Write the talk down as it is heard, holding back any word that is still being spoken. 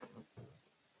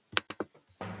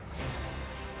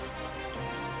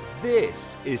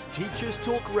This is Teachers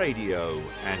Talk Radio,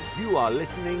 and you are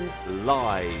listening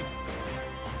live.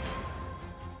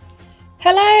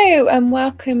 Hello and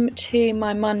welcome to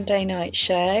my Monday night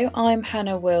show. I'm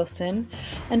Hannah Wilson,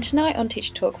 and tonight on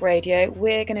Teacher Talk Radio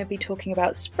we're going to be talking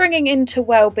about springing into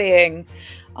well-being.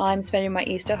 I'm spending my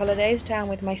Easter holidays down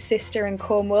with my sister in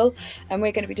Cornwall, and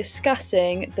we're going to be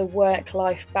discussing the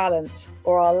work-life balance,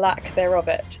 or our lack thereof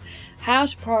it. How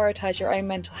to prioritise your own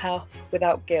mental health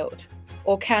without guilt.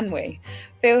 Or can we?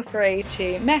 Feel free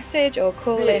to message or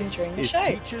call in during the show. This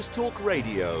is Teachers Talk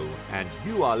Radio, and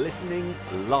you are listening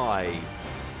live.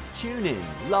 Tune in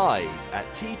live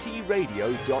at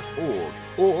ttradio.org,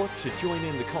 or to join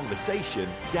in the conversation,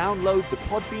 download the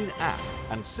Podbean app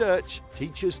and search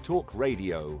Teachers Talk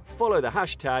Radio. Follow the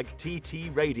hashtag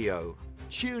TTRadio.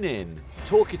 Tune in,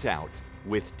 talk it out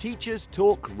with Teachers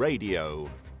Talk Radio.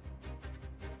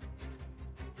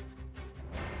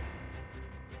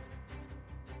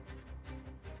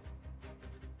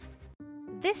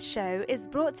 This show is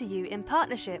brought to you in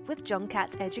partnership with John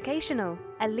Catt Educational,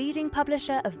 a leading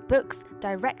publisher of books,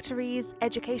 directories,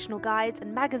 educational guides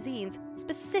and magazines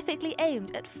specifically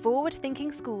aimed at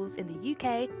forward-thinking schools in the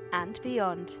UK and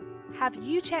beyond. Have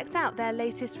you checked out their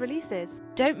latest releases?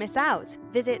 Don't miss out!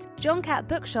 Visit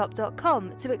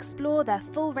johncattbookshop.com to explore their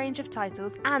full range of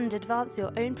titles and advance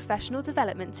your own professional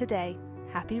development today.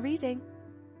 Happy reading!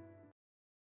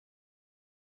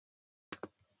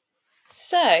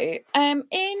 So,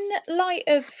 in light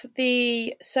of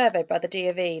the survey by the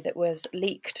DofE that was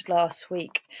leaked last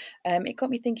week, it got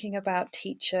me thinking about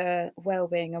teacher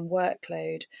wellbeing and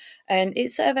workload. And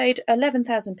it surveyed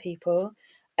 11,000 people,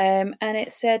 and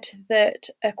it said that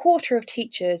a quarter of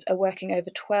teachers are working over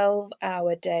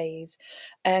 12-hour days.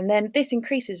 And then this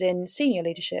increases in senior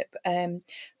leadership,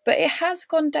 but it has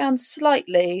gone down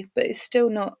slightly, but it's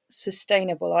still not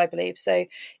sustainable, I believe. So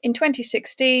in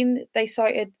 2016, they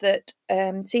cited that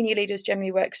senior leaders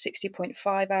generally work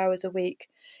 60.5 hours a week.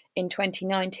 In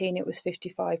 2019, it was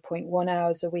 55.1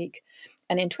 hours a week.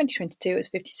 And in 2022, it was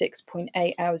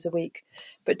 56.8 hours a week.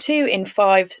 But 2 in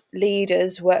 5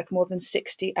 leaders work more than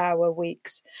 60-hour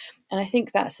weeks. And I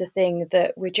think that's the thing,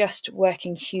 that we're just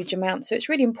working huge amounts. So it's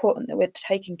really important that we're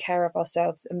taking care of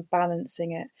ourselves and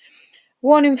balancing it.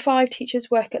 1 in 5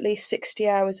 teachers work at least 60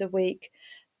 hours a week.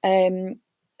 And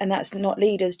that's not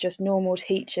leaders, just normal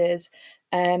teachers.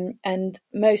 And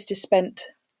most is spent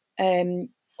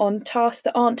on tasks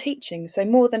that aren't teaching. So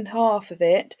more than half of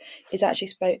it is actually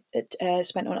spent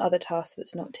on other tasks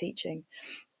that's not teaching.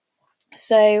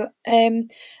 So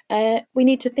we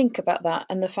need to think about that,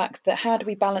 and the fact that how do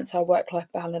we balance our work-life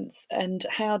balance, and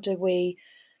how do we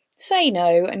say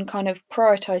no and kind of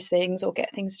prioritise things or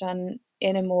get things done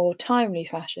in a more timely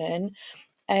fashion,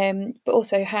 but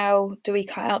also how do we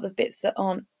cut out the bits that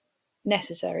aren't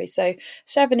necessary. So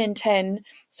 7 in 10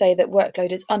 say that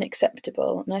workload is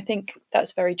unacceptable, and I think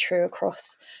that's very true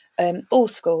across all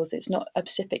schools. It's not a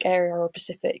specific area or a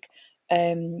specific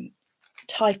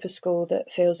type of school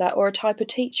that feels that, or a type of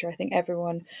teacher. I think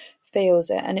everyone feels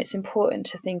it, and it's important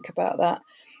to think about that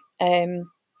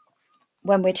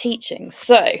when we're teaching.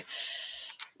 So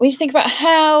we need to think about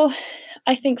how,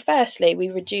 I think firstly,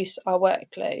 we reduce our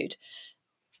workload.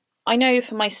 I know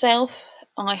for myself,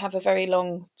 I have a very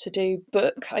long to-do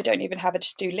book. I don't even have a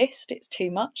to-do list. It's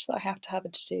too much that I have to have a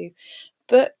to-do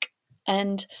book.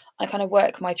 And I kind of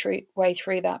work my way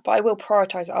through that. But I will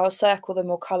prioritise. I'll circle them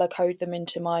or colour code them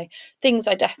into my things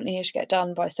I definitely need to get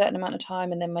done by a certain amount of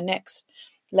time, and then my next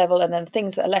level, and then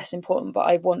things that are less important but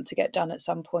I want to get done at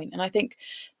some point. And I think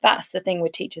that's the thing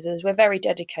with teachers, is we're very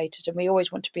dedicated and we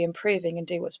always want to be improving and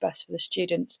do what's best for the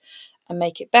students and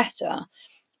make it better.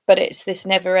 But it's this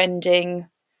never-ending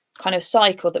kind of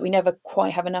cycle that we never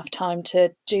quite have enough time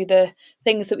to do the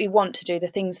things that we want to do, the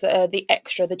things that are the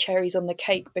extra, the cherries on the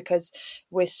cake, because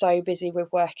we're so busy with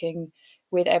working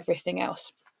with everything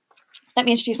else. Let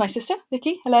me introduce my sister,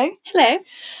 Vicky. Hello. Hello.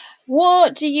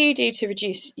 What do you do to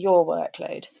reduce your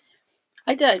workload?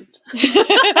 I don't.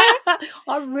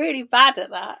 I'm really bad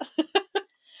at that.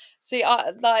 See,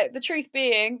 like the truth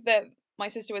being that my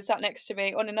sister was sat next to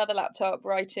me on another laptop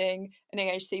writing an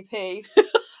EHCP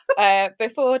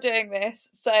before doing this.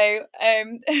 So,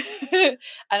 and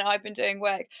I've been doing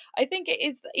work. I think it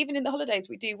is, even in the holidays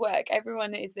we do work.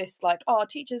 Everyone is this like, oh,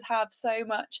 teachers have so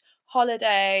much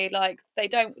holiday, like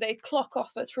they clock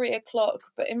off at 3 o'clock.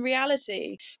 But in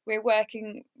reality, we're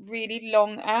working really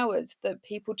long hours that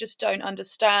people just don't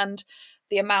understand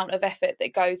the amount of effort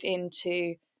that goes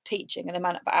into teaching and the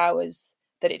amount of hours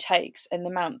that it takes and the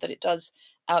amount that it does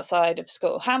outside of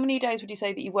school. How many days would you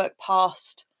say that you work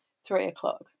past 3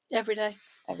 o'clock? Every day.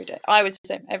 Every day. I would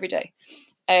say every day.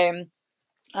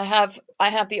 I have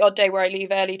the odd day where I leave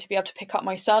early to be able to pick up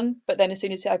my son, but then as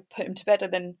soon as I put him to bed, I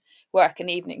then work in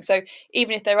the evening. So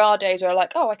even if there are days where I'm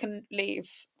like, oh, I can leave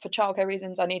for childcare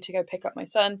reasons, I need to go pick up my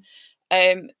son,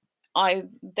 I'm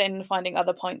then finding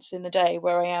other points in the day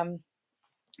where I am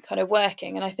kind of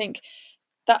working. And I think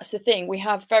that's the thing. We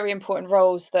have very important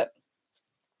roles that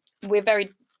we're very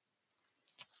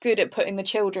good at putting the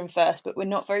children first, but we're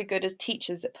not very good as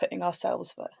teachers at putting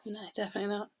ourselves first. No,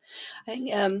 definitely not. I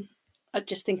think I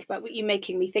just think about what you're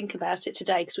making me think about it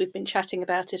today, because we've been chatting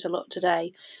about it a lot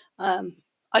today.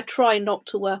 I try not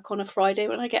to work on a Friday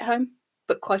when I get home,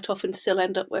 but quite often still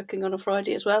end up working on a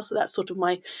Friday as well. So that's sort of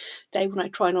my day when I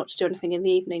try not to do anything in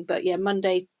the evening. But yeah,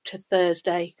 Monday to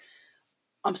Thursday,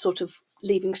 I'm sort of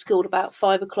leaving school about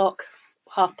 5 o'clock,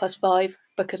 5:30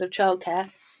 because of childcare,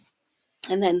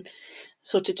 and then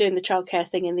sort of doing the childcare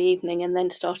thing in the evening, and then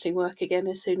starting work again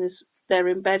as soon as they're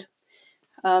in bed.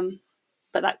 But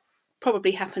that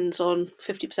probably happens on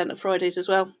 50% of Fridays as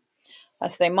well.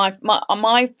 That's the thing. My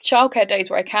childcare days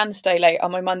where I can stay late are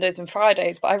my Mondays and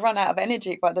Fridays, but I run out of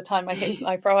energy by the time I hit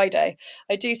my Friday.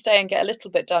 I do stay and get a little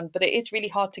bit done, but it is really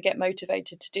hard to get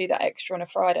motivated to do that extra on a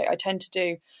Friday. I tend to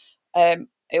do,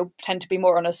 it'll tend to be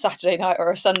more on a Saturday night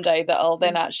or a Sunday that I'll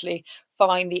then actually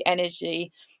find the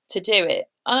energy to do it.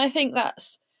 And I think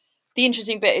that's the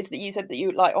interesting bit, is that you said that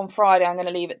you like on Friday, I'm going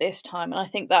to leave at this time. And I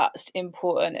think that's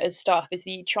important as staff, is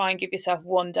that you try and give yourself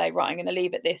one day, right, I'm going to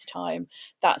leave at this time.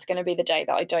 That's going to be the day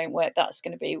that I don't work. That's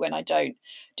going to be when I don't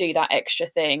do that extra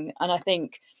thing. And I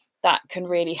think that can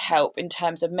really help in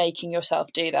terms of making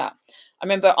yourself do that. I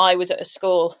remember I was at a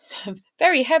school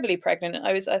very heavily pregnant.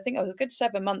 I think I was a good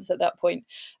 7 months at that point.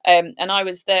 And I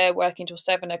was there working till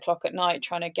 7 o'clock at night,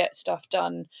 trying to get stuff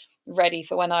done, ready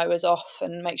for when I was off,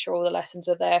 and make sure all the lessons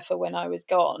were there for when I was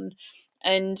gone.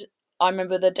 And I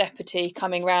remember the deputy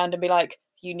coming round and be like,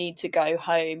 you need to go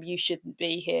home. You shouldn't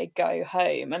be here. Go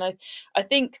home. And I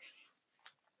think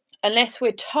unless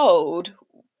we're told,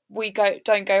 we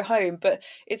don't go home. But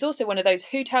it's also one of those,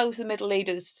 who tells the middle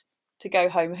leaders to go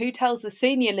home? Who tells the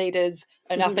senior leaders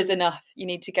enough is enough? You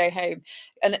need to go home.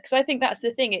 And because I think that's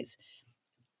the thing, it's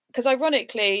because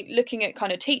ironically, looking at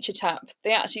kind of teacher tap,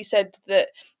 they actually said that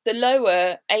the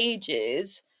lower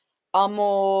ages are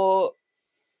more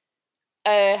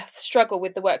struggle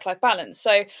with the work-life balance.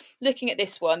 So looking at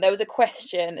this one, there was a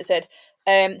question that said,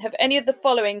 have any of the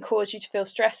following caused you to feel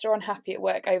stressed or unhappy at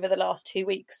work over the last 2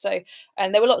 weeks? So,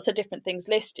 and there were lots of different things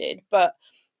listed, but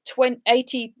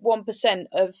 81%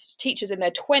 of teachers in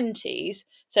their 20s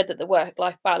said that the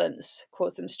work-life balance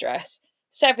caused them stress.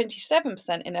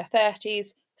 77% in their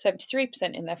 30s,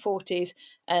 73% in their 40s,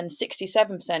 and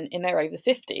 67% in their over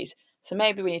 50s. So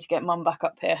maybe we need to get Mum back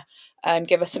up here and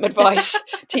give us some advice,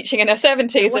 teaching in her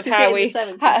 70s, of how we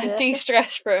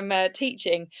de-stress from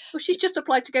teaching. Well, she's just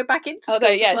applied to go back into school. Although,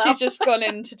 yeah, as well. she's just gone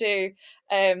in to do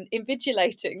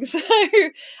invigilating, so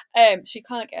she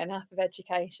can't get enough of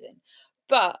education.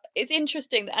 But it's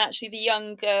interesting that actually the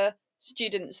younger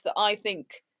students that I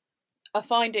think are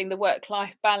finding the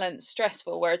work-life balance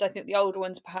stressful, whereas I think the older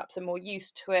ones perhaps are more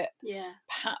used to it. Yeah.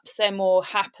 Perhaps they're more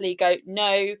happily go,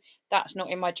 no, that's not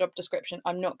in my job description.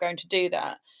 I'm not going to do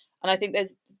that. And I think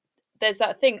there's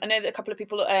that thing. I know that a couple of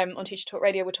people on Teacher Talk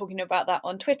Radio were talking about that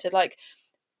on Twitter, like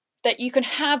that you can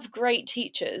have great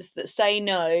teachers that say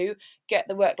no, get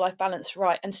the work-life balance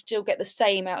right, and still get the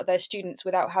same out of their students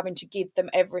without having to give them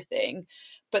everything.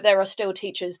 But there are still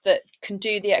teachers that can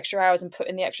do the extra hours and put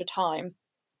in the extra time,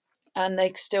 and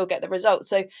they still get the results.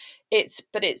 So it's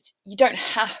you don't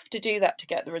have to do that to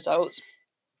get the results,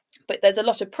 but there's a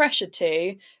lot of pressure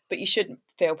to, but you shouldn't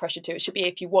feel pressure to. It should be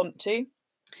if you want to.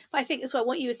 But I think as well,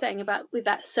 what you were saying about with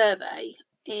that survey,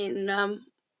 in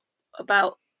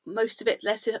about most of it,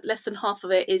 less than half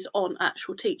of it is on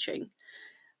actual teaching.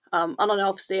 And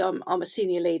obviously I'm a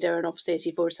senior leader, and obviously, as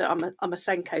you've already said, I'm a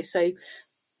Senko, so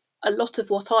a lot of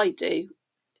what I do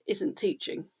isn't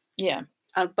teaching. Yeah.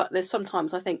 But there's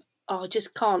sometimes I think, I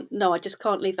just can't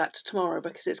leave that to tomorrow,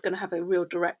 because it's going to have a real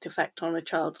direct effect on a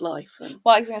child's life.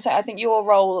 Well, I was going to say, I think your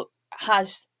role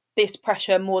has this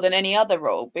pressure more than any other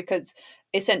role, because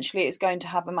essentially it's going to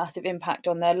have a massive impact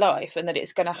on their life, and that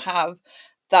it's going to have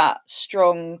that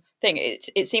strong thing.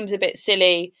 It seems a bit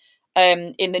silly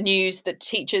in the news that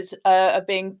teachers are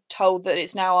being told that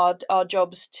it's now our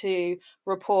jobs to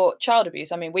report child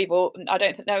abuse. I mean, I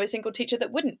don't know a single teacher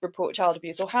that wouldn't report child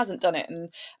abuse or hasn't done it, and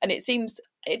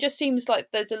it just seems like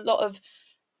there's a lot of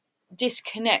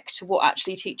disconnect to what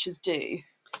actually teachers do.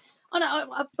 I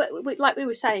know, but like we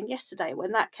were saying yesterday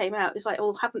when that came out, it's like,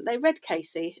 oh, haven't they read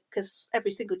Casey? Because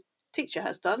every single teacher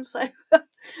has done. So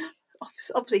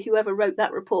obviously, whoever wrote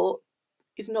that report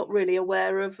is not really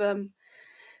aware of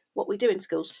what we do in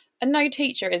schools. And no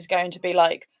teacher is going to be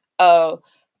like, oh,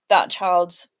 that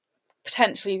child's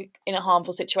potentially in a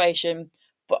harmful situation,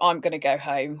 but I'm going to go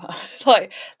home.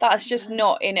 Like, that's just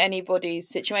not in anybody's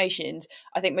situations.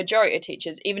 I think majority of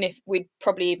teachers, even if we'd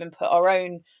probably even put our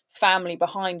own family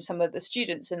behind some of the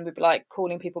students, and we'd be like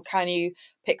calling people, can you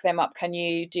pick them up? Can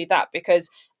you do that? Because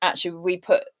actually we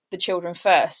put the children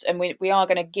first, and we are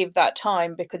going to give that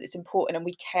time because it's important and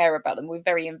we care about them. We're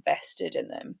very invested in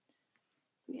them.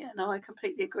 Yeah, no, I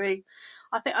completely agree.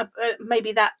 I think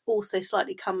maybe that also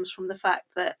slightly comes from the fact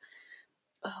that,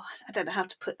 I don't know how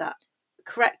to put that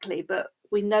correctly, but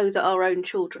we know that our own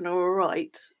children are all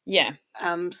right. Yeah.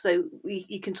 So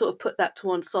you can sort of put that to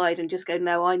one side and just go,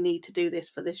 no, I need to do this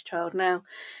for this child now.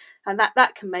 And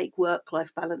that can make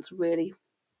work-life balance a really,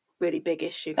 really big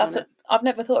issue. I've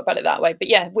never thought about it that way. But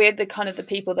yeah, we're the kind of the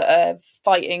people that are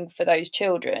fighting for those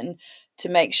children to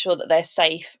make sure that they're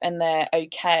safe and they're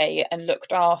okay and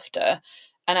looked after.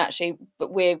 And actually,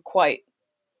 but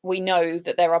we know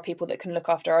that there are people that can look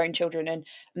after our own children, and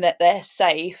that they're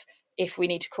safe if we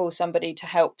need to call somebody to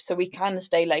help, so we can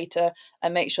stay later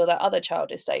and make sure that other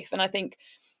child is safe. And I think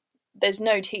there's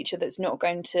no teacher that's not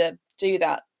going to do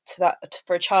that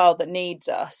for a child that needs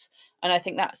us. And I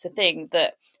think that's the thing,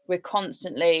 that we're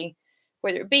constantly,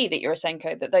 whether it be that you're a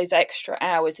Senko, that those extra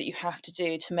hours that you have to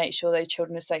do to make sure those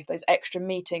children are safe, those extra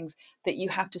meetings that you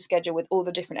have to schedule with all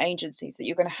the different agencies that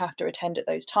you're going to have to attend at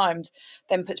those times,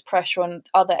 then puts pressure on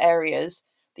other areas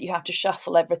that you have to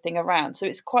shuffle everything around. So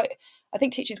I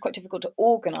think teaching is quite difficult to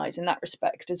organise in that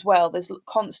respect as well. There's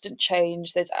constant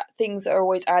change. There's things that are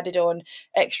always added on,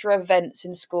 extra events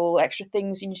in school, extra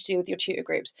things you need to do with your tutor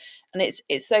groups. And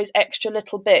it's those extra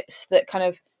little bits that kind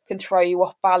of can throw you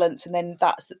off balance. And then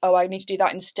I need to do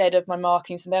that instead of my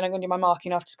markings. And then I'm going to do my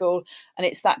marking after school. And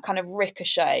it's that kind of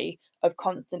ricochet of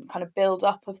constant kind of build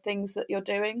up of things that you're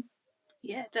doing.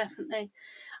 Yeah, definitely.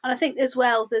 And I think as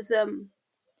well, there's,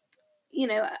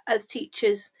 as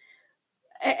teachers,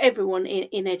 everyone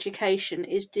in education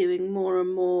is doing more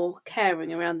and more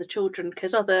caring around the children,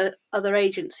 because other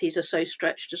agencies are so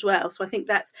stretched as well. So I think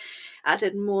that's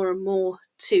added more and more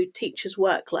to teachers'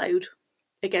 workload.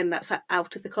 Again, that's that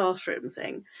out of the classroom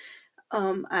thing.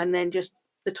 And then just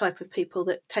the type of people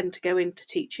that tend to go into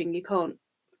teaching, you can't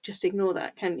just ignore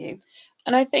that, can you?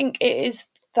 And I think it is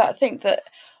that thing that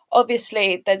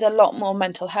obviously there's a lot more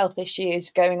mental health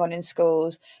issues going on in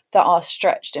schools that are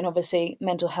stretched, and obviously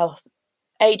mental health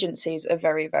agencies are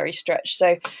very, very stretched.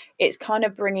 So it's kind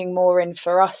of bringing more in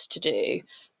for us to do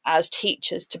as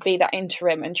teachers, to be that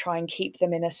interim and try and keep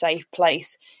them in a safe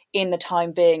place in the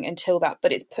time being until that.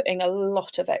 But it's putting a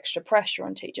lot of extra pressure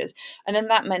on teachers, and then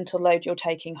that mental load you're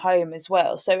taking home as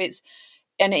well. So it's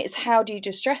how do you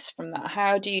distress from that?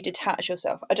 How do you detach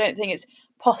yourself? I don't think it's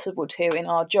possible to, in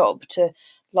our job, to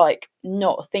like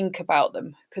not think about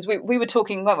them, because we were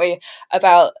talking, weren't we,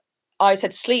 about, I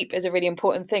said sleep is a really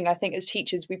important thing. I think as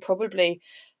teachers, we probably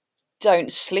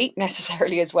don't sleep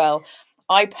necessarily as well.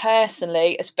 I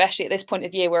personally, especially at this point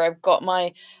of the year where I've got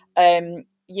my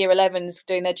year 11s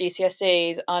doing their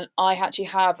GCSEs, and I actually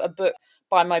have a book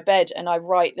by my bed and I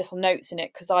write little notes in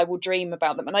it because I will dream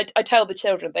about them. And I tell the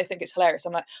children, they think it's hilarious.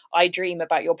 I'm like, I dream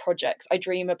about your projects. I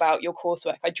dream about your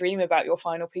coursework. I dream about your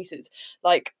final pieces.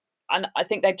 Like, and I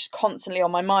think they're just constantly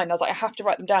on my mind. I was like, I have to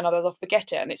write them down, otherwise I'll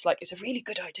forget it. And it's like, it's a really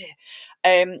good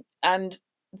idea. And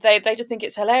they just think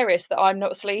it's hilarious that I'm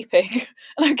not sleeping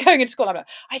and I'm going into school. I'm like,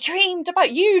 I dreamed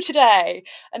about you today,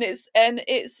 and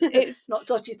it's not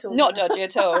dodgy at all. Not dodgy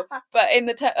at all. But in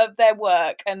the of their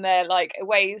work and their like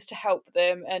ways to help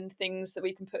them and things that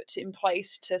we can put in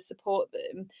place to support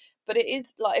them. But it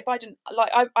is like, if I didn't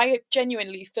like, I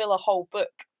genuinely fill a whole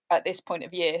book at this point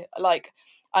of year, like,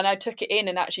 and I took it in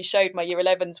and actually showed my year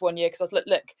 11s one year, because I was like,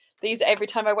 look, these, every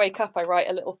time I wake up I write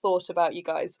a little thought about you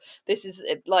guys. This is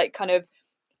like kind of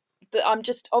that. I'm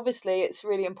just, obviously it's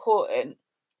really important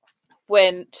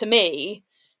when, to me,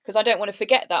 because I don't want to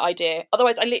forget that idea.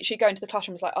 Otherwise I literally go into the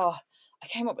classroom, it's like, oh, I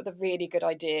came up with a really good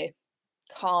idea,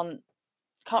 can't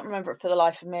remember it for the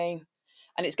life of me,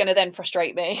 and it's going to then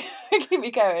frustrate me keep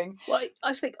me going. Well,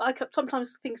 I think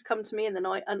sometimes things come to me in the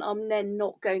night and I'm then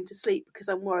not going to sleep because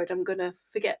I'm worried I'm going to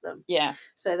forget them. Yeah.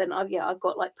 So then I've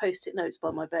got like post-it notes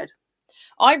by my bed.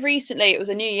 It was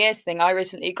a New Year's thing, I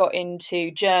recently got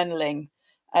into journaling.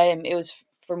 It was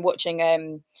from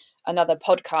watching another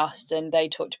podcast, and they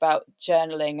talked about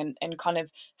journaling and kind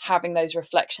of having those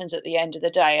reflections at the end of the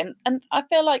day. And I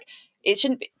feel like it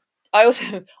shouldn't be. I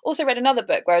also read another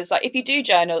book where it's like, if you do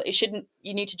journal,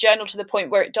 you need to journal to the point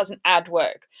where it doesn't add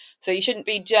work. So you shouldn't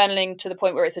be journaling to the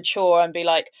point where it's a chore and be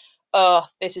like, oh,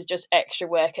 this is just extra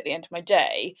work at the end of my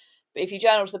day. But if you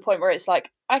journal to the point where it's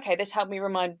like, okay, this helped me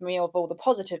remind me of all the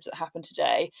positives that happened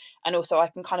today, and also I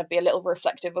can kind of be a little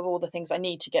reflective of all the things I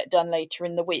need to get done later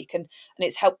in the week, and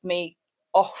it's helped me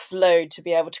offload to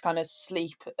be able to kind of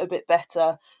sleep a bit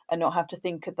better and not have to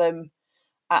think of them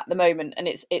at the moment. And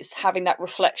it's having that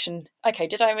reflection, okay,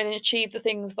 did I really achieve the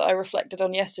things that I reflected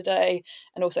on yesterday?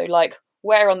 And also, like,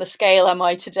 where on the scale am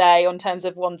I today on terms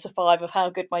of 1 to 5 of how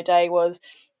good my day was?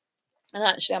 And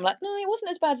actually I'm like, no, it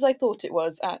wasn't as bad as I thought it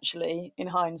was. Actually, in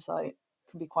hindsight, it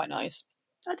can be quite nice.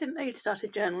 I didn't know you'd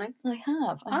started journaling. I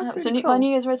have. That's It's really my cool. New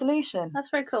Year's resolution. That's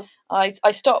very cool. I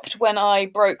stopped when I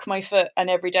broke my foot, and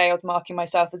every day I was marking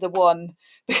myself as a 1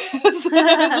 because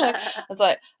I was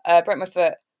like, broke my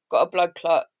foot, got a blood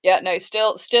clot. Yeah, no,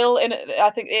 still in. I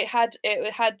think it had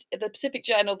the Pacific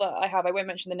Journal that I have. I won't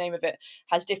mention the name of it.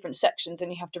 Has different sections,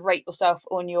 and you have to rate yourself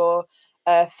on your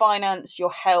finance,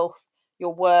 your health,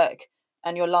 your work,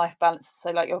 and your life balance.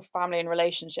 So like your family and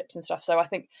relationships and stuff. So I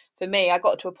think for me, I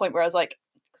got to a point where I was like,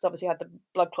 because obviously I had the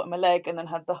blood clot in my leg and then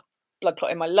had the blood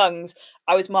clot in my lungs,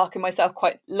 I was marking myself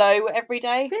quite low every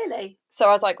day. Really? So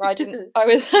I was like,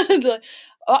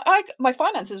 my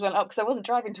finances went up because I wasn't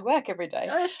driving to work every day.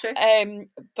 Oh, that's true.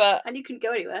 But And you couldn't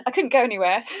go anywhere. I couldn't go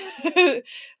anywhere.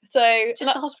 So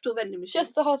Just the hospital vending machine.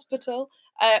 just the hospital.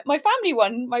 My family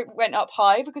one went up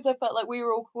high because I felt like we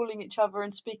were all calling each other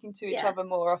and speaking to each other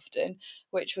more often,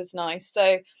 which was nice.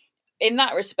 So in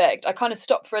that respect, I kind of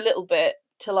stopped for a little bit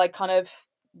till I kind of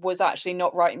was actually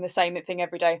not writing the same thing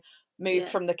every day. Moved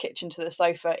from the kitchen to the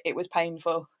sofa. It was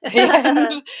painful.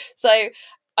 So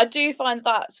I do find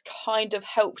that's kind of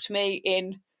helped me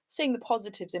in seeing the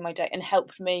positives in my day and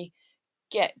helped me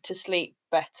get to sleep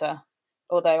better.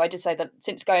 Although I did say that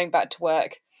since going back to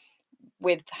work,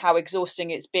 with how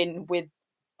exhausting it's been with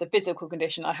the physical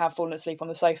condition, I have fallen asleep on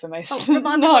the sofa most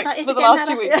nights for the last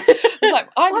 2 weeks. It's like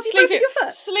I've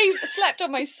slept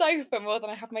on my sofa more than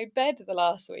I have my bed the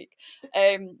last week.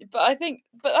 But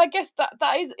I guess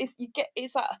that is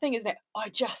it's that thing, isn't it? I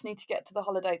just need to get to the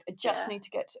holidays. I just need to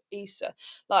get to Easter.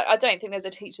 Like, I don't think there's a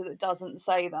teacher that doesn't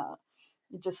say that.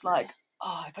 You're just like,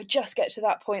 if I just get to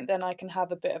that point, then I can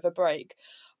have a bit of a break.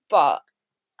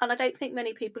 And I don't think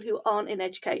many people who aren't in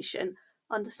education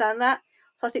understand that.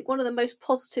 So I think one of the most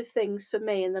positive things for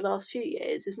me in the last few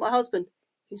years is my husband,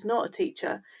 who's not a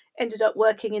teacher, ended up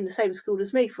working in the same school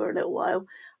as me for a little while.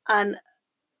 And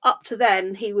up to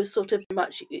then, he was sort of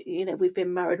much, we've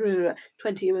been married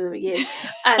 20 years,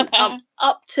 and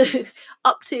up to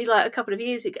like a couple of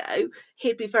years ago,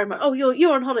 he'd be very much, oh,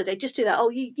 you're on holiday, just do that. Oh,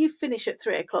 you finish at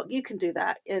 3:00, you can do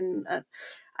that.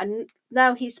 And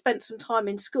now he's spent some time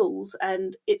in schools,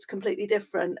 and it's completely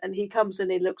different. And he comes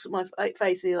and he looks at my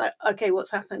face, and he's like, okay,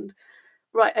 what's happened?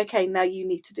 Right, okay, now you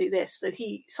need to do this. So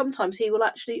sometimes he will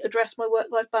actually address my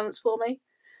work-life balance for me.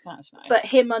 That's nice. But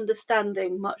him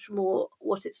understanding much more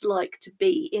what it's like to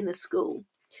be in a school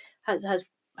has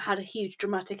had a huge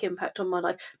dramatic impact on my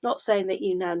life. Not saying that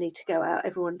you now need to go out.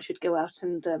 Everyone should go out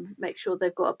and make sure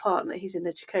they've got a partner who's in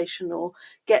education or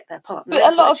get their partner.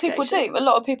 But a lot of people do. A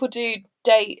lot of people do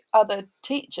date other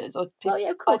teachers or people. Well,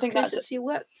 yeah, of course. I think that's your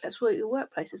work. That's what your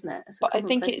workplace, isn't it? But I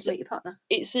think it's to meet your partner.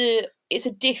 It's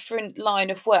a different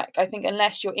line of work. I think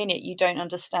unless you're in it, you don't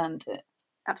understand it.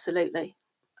 Absolutely.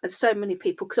 And so many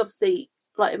people, because obviously,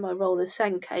 like in my role as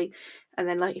Senke, and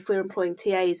then like if we're employing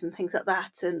TAs and things like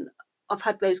that, and I've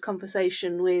had those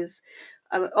conversations with,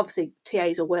 obviously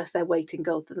TAs are worth their weight in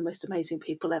gold. They're the most amazing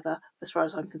people ever, as far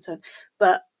as I'm concerned.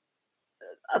 But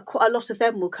quite a lot of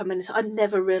them will come in and say, I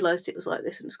never realised it was like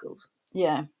this in schools.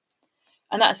 Yeah.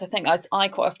 And that's the thing. I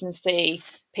quite often see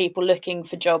people looking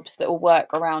for jobs that will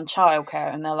work around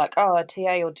childcare, and they're like, oh, a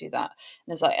TA will do that.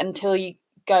 And it's like, until you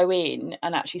go in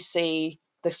and actually see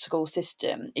the school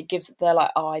system, they're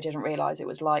like, oh, I didn't realise it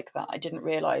was like that. I didn't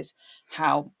realise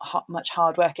how much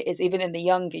hard work it is, even in the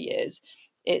younger years.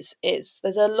 There's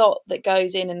a lot that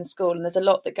goes in the school, and there's a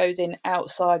lot that goes in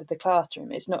outside of the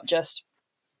classroom. It's not just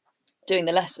doing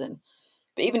the lesson.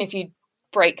 But even if you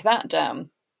break that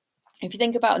down, if you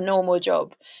think about a normal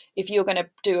job, if you're going to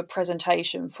do a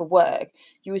presentation for work,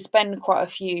 you would spend quite a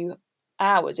few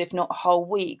hours, if not a whole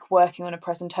week, working on a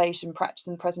presentation,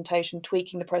 practicing the presentation,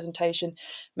 tweaking the presentation,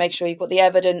 make sure you've got the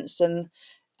evidence and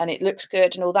it looks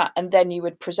good and all that, and then you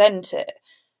would present it.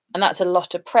 And that's a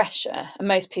lot of pressure, and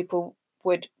most people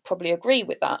would probably agree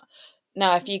with that.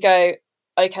 Now, if you go,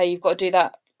 okay, you've got to do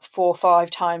that 4 or 5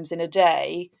 times in a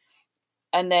day,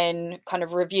 and then kind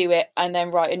of review it and then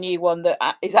write a new one that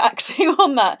is acting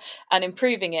on that and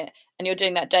improving it, and you're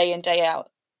doing that day in, day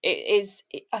out,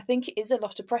 I think it is a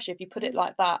lot of pressure if you put it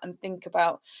like that and think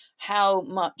about how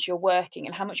much you're working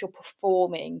and how much you're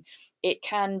performing.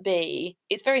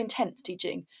 It's very intense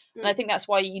teaching, And I think that's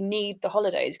why you need the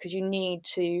holidays, because you need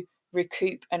to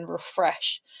recoup and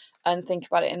refresh and think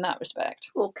about it in that respect.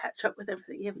 Or catch up with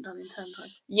everything you haven't done in term time.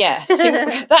 Yeah,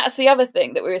 see, that's the other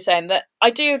thing that we were saying, that I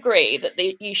do agree that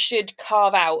you should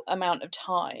carve out amount of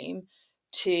time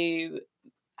to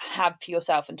have for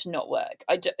yourself and to not work.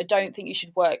 I don't think you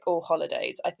should work all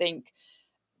holidays, I think.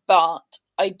 But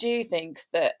I do think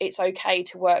that it's okay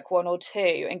to work 1 or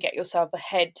 2 and get yourself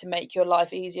ahead to make your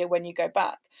life easier when you go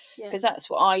back. Because that's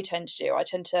what I tend to do. I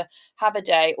tend to have a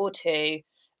day or 2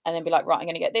 and then be like, right, I'm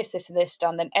going to get this, this and this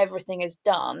done. Then everything is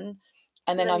done.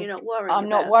 And so then you're not worried I'm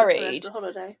not about worried. it for the rest of the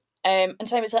holiday. And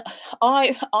same as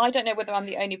I don't know whether I'm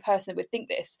the only person that would think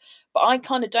this, but I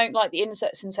kind of don't like the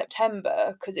insets in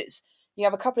September, because you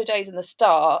have a couple of days in the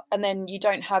start and then you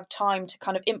don't have time to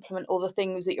kind of implement all the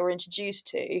things that you're introduced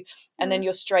to, and then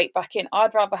you're straight back in.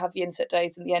 I'd rather have the inset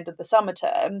days in the end of the summer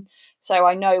term, so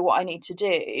I know what I need to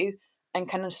do and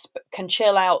can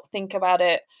chill out, think about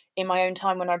it in my own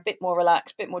time when I'm a bit more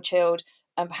relaxed, a bit more chilled,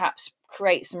 and perhaps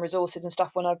create some resources and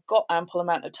stuff when I've got ample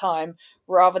amount of time,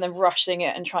 rather than rushing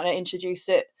it and trying to introduce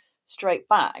it straight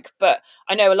back. But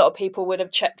I know a lot of people would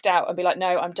have checked out and be like,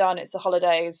 no, I'm done, it's the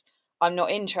holidays, I'm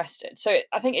not interested. So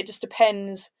I think it just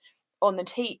depends on the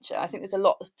teacher. I think there's a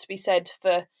lot to be said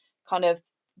for kind of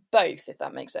both, if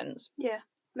that makes sense. Yeah,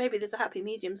 maybe there's a happy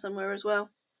medium somewhere as well.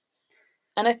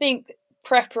 And I think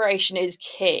preparation is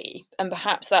key, and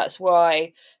perhaps that's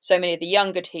why so many of the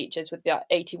younger teachers, with that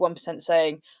 81%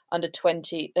 saying under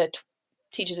 20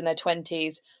 teachers in their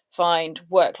 20s find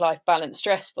work-life balance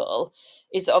stressful,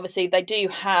 is that obviously they do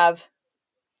have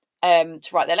to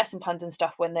write their lesson plans and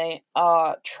stuff when they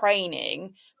are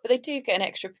training, but they do get an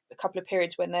extra couple of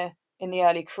periods when they're in the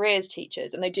early careers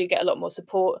teachers, and they do get a lot more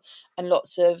support and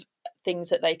lots of things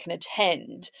that they can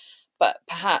attend. But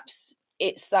perhaps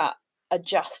it's that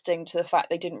adjusting to the fact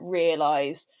they didn't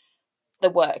realise the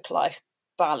work-life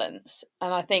balance.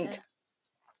 And I think,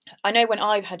 I know when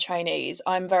I've had trainees,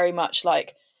 I'm very much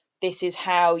like, this is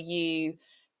how you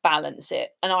balance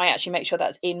it. And I actually make sure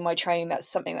that's in my training. That's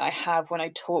something that I have when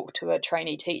I talk to a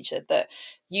trainee teacher, that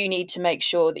you need to make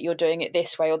sure that you're doing it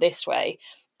this way or this way.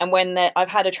 And when I've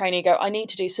had a trainee go, I need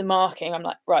to do some marking, I'm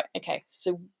like, right, okay,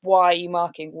 so why are you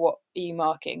marking? What are you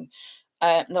marking?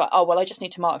 And they're like, oh, well, I just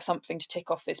need to mark something to tick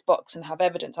off this box and have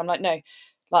evidence. I'm like, no,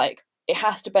 like, it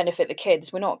has to benefit the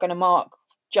kids. We're not going to mark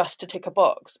just to tick a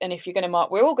box. And if you're going to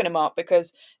mark, we're all going to mark,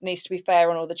 because it needs to be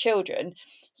fair on all the children.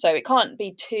 So it can't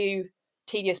be too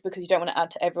tedious, because you don't want to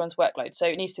add to everyone's workload. So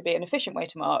it needs to be an efficient way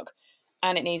to mark,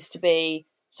 and it needs to be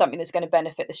something that's going to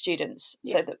benefit the students,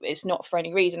 so that it's not for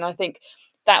any reason. I think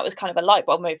that was kind of a light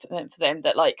bulb movement for them,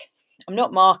 that like, I'm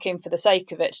not marking for the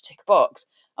sake of it to tick a box.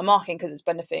 I'm marking because it's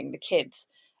benefiting the kids.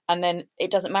 And then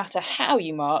it doesn't matter how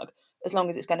you mark, as long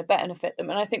as it's going to benefit them.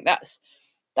 And I think that's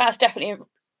definitely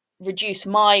reduced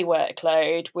my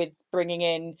workload, with bringing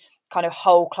in kind of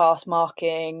whole class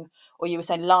marking, or you were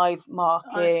saying live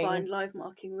marking. I find live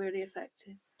marking really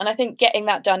effective. And I think getting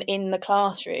that done in the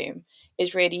classroom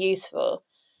is really useful.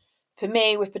 For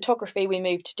me, with photography, we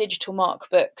moved to digital mark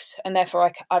books, and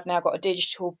therefore I've now got a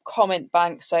digital comment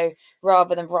bank. So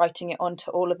rather than writing it onto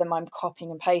all of them, I'm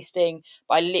copying and pasting,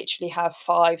 but I literally have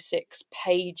 5-6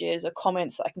 pages of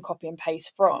comments that I can copy and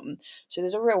paste from. So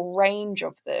there's a real range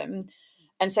of them.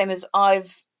 And same as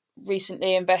I've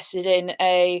recently invested in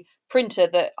a printer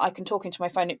that I can talk into my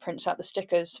phone, it prints out the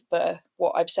stickers for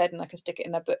what I've said, and I can stick it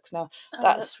in their books now.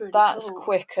 That's really cool.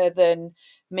 Quicker than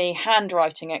me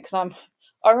handwriting it, because I'm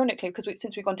ironically, because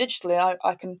since we've gone digitally,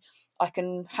 I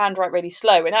can handwrite really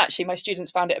slow. And actually my students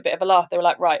found it a bit of a laugh. They were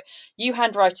like, right, you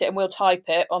handwrite it and we'll type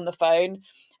it on the phone.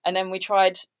 And then we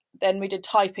did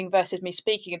typing versus me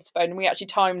speaking into the phone, and we actually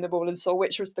timed them all and saw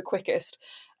which was the quickest.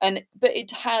 But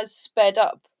it has sped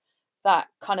up that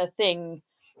kind of thing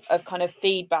of kind of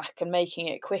feedback and making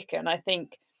it quicker. And I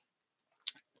think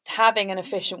having an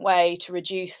efficient way to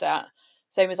reduce that,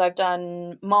 same as I've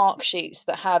done mark sheets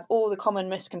that have all the common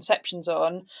misconceptions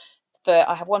on.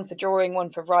 I have one for drawing, one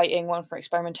for writing, one for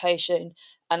experimentation,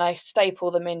 and I staple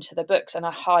them into the books and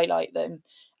I highlight them.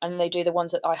 And they do the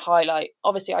ones that I highlight.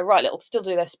 Obviously, I still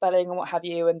do their spelling and what have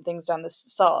you, and things down the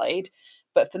side.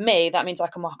 But for me, that means I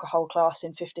can mark a whole class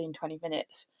in 15-20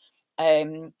 minutes.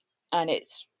 And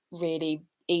it's really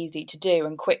easy to do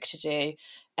and quick to do.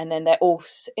 And then they're all,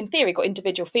 in theory, got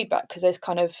individual feedback, because there's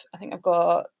kind of, I think I've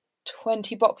got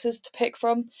 20 boxes to pick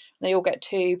from. They all get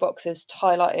 2 boxes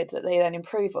highlighted that they then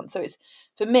improve on. So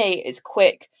for me, it's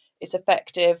quick, it's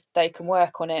effective, they can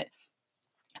work on it.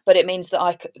 But it means that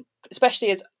I could,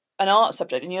 especially as an art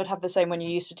subject, and you'd have the same when you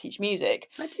used to teach music.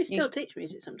 I do still teach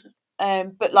music sometimes.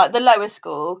 But like the lower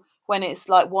school, when it's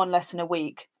like one lesson a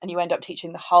week and you end up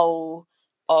teaching the whole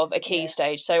of a key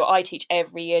stage. So I teach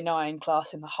every year 9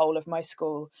 class in the whole of my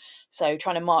school. So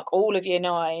trying to mark all of year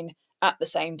 9 at the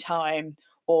same time,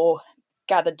 or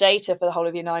gather data for the whole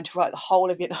of year 9 to write the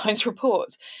whole of year 9's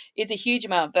reports, is a huge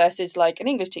amount versus like an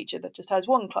English teacher that just has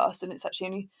 1 class and it's actually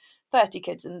only 30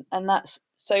 kids. And that's,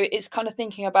 so it's kind of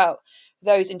thinking about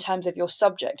those in terms of your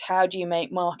subject. How do you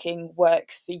make marking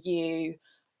work for you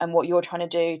and what you're trying to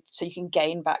do, so you can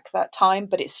gain back that time,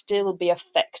 but it still be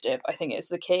effective, I think, is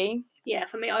the key. Yeah,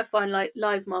 for me, I find like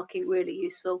live marking really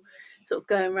useful. Sort of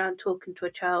going around talking to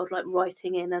a child, like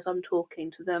writing in as I'm talking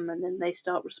to them, and then they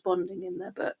start responding in their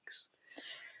books.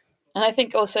 And I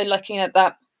think also looking at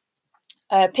that,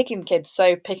 picking kids,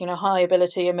 so picking a high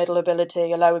ability, a middle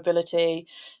ability, a low ability,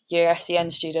 your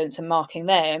SEN students, and marking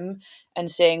them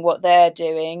and seeing what they're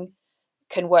doing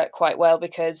can work quite well,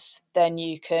 because then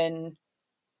you can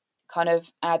kind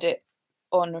of add it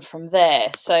on from there.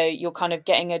 So you're kind of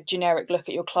getting a generic look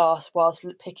at your class whilst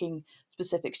picking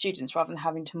specific students rather than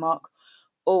having to mark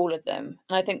all of them.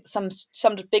 And I think some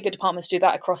bigger departments do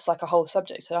that across like a whole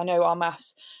subject. So I know our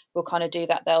maths will kind of do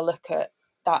that. They'll look at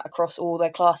that across all their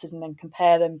classes and then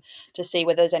compare them to see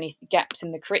whether there's any gaps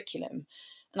in the curriculum.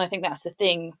 And I think that's the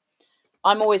thing.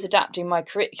 I'm always adapting my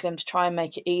curriculum to try and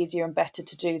make it easier and better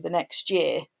to do the next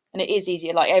year. And it is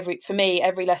easier. Like for me,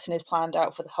 every lesson is planned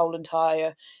out for the whole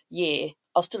entire year.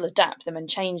 I'll still adapt them and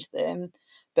change them.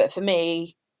 But for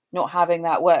me, not having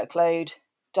that workload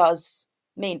does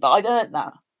mean, but I've earned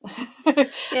that.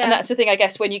 Yeah. And that's the thing, I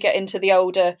guess, when you get into the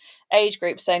older age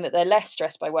group, saying that they're less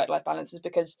stressed by work-life balance, is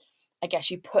because I guess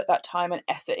you put that time and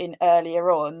effort in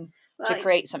earlier on to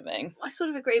create something. I sort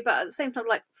of agree, but at the same time,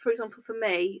 like, for example, for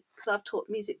me, because I've taught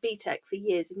music BTEC for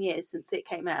years and years since it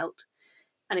came out,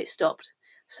 and it stopped.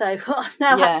 So I've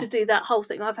now had to do that whole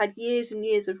thing. I've had years and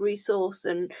years of resource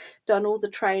and done all the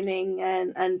training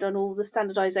and done all the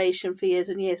standardisation for years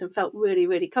and years, and felt really,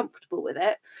 really comfortable with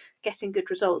it, getting good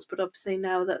results. But obviously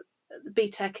now that the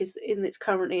BTEC is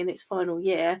currently in its final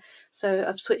year, so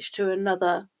I've switched to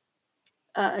another,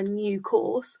 a new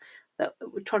course that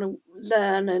we're trying to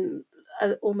learn, and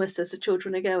almost as the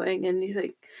children are going, and you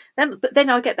think, but then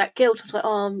I get that guilt. It's like,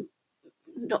 oh, I'm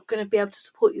not going to be able to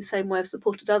support you the same way I've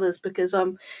supported others, because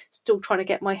I'm still trying to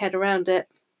get my head around it.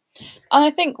 And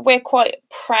I think we're quite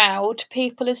proud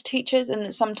people as teachers, and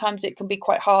that sometimes it can be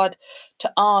quite hard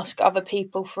to ask other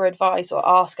people for advice or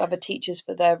ask other teachers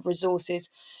for their resources.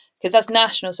 Because as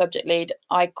national subject lead,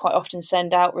 I quite often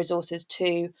send out resources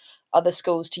to other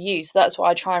schools to use. So that's why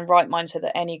I try and write mine so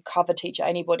that any cover teacher,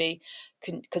 anybody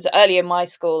can, because earlier in my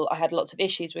school I had lots of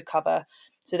issues with cover.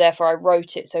 So therefore I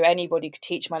wrote it so anybody could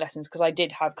teach my lessons, because I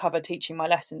did have cover teaching my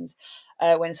lessons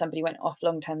when somebody went off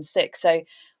long-term sick. So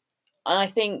I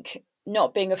think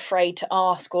not being afraid to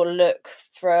ask or look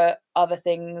for other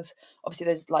things. Obviously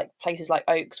there's like places like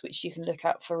Oaks which you can look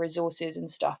at for resources and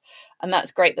stuff, and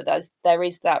that's great that there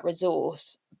is that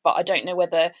resource. But I don't know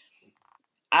whether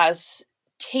as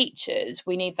teachers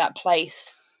we need that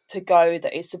place to go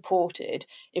that is supported.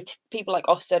 If people like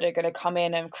Ofsted are going to come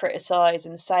in and criticise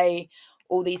and say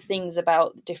all these things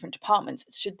about the different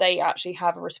departments, should they actually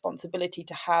have a responsibility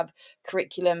to have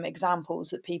curriculum examples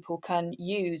that people can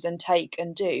use and take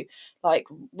and do? Like,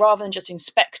 rather than just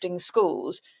inspecting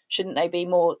schools, shouldn't they be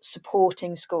more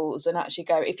supporting schools and actually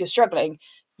go, if you're struggling,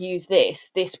 use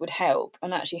this would help,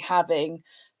 and actually having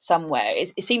somewhere.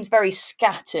 It seems very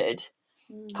scattered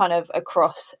kind of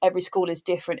across. Every school is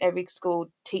different, every school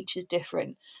teaches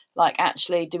different. Like,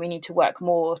 actually, do we need to work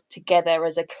more together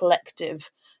as a collective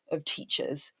of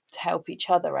teachers to help each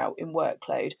other out in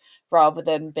workload, rather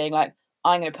than being like,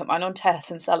 I'm going to put mine on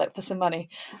tests and sell it for some money?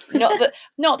 Not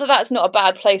that that's not a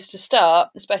bad place to start,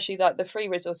 especially like the free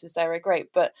resources there are great,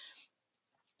 but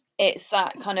it's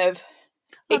that kind of,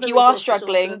 if you are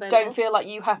struggling, don't feel like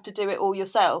you have to do it all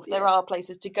yourself. There are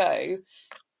places to go.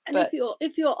 And but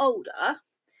if you're older,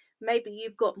 maybe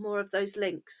you've got more of those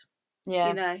links.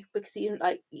 You know, because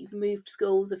you've moved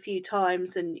schools a few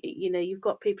times, and you know you've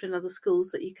got people in other schools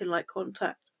that you can like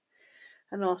contact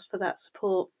and ask for that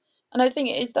support. And I think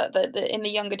it is that in the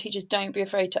younger teachers, don't be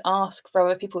afraid to ask for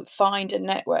other people. Find a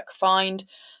network, find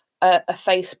a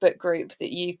Facebook group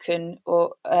that you can,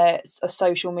 or a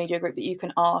social media group that you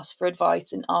can ask for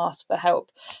advice and ask for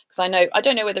help. Because I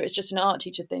don't know whether it's just an art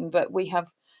teacher thing, but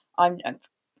I'm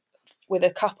with a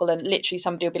couple, and literally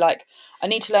somebody will be like, I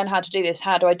need to learn how to do this,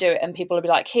 how do I do it? And people will be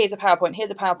like, here's a PowerPoint,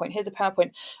 here's a PowerPoint, here's a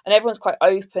PowerPoint. And everyone's quite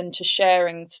open to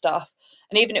sharing stuff.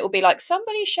 And even it will be like,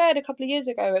 somebody shared a couple of years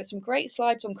ago some great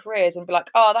slides on careers, and be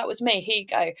like, oh, that was me, here you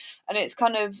go. And it's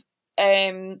kind of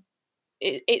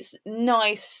it's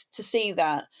nice to see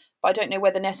that, but I don't know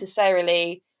whether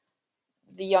necessarily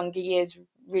the younger years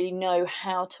really know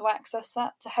how to access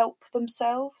that to help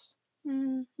themselves.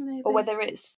 Maybe. Or whether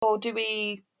it's, or do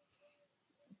we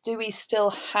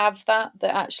still have that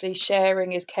actually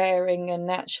sharing is caring, and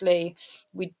actually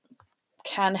we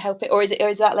can help it? Or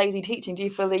is that lazy teaching? Do you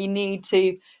feel that you need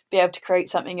to be able to create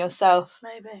something yourself,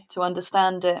 maybe, to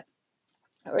understand it,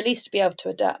 or at least to be able to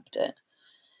adapt it?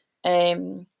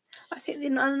 I think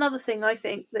another thing I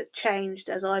think that changed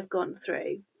as I've gone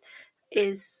through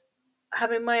is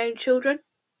having my own children.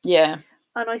 Yeah.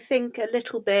 And I think a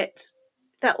little bit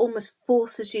that almost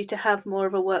forces you to have more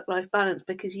of a work-life balance,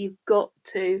 because you've got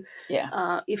to,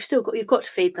 you've got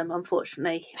to feed them,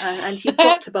 unfortunately, and you've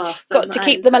got to bath them, got to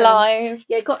keep them alive.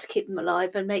 Got to keep them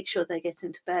alive and make sure they get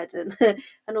into bed and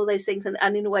and all those things.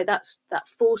 And in a way, that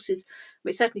forces,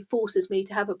 it certainly forces me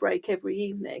to have a break every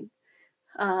evening.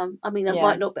 I mean, I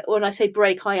might not, but when I say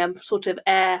break, I am sort of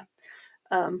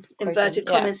inverted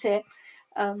commas here.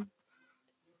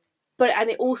 But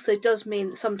it also does mean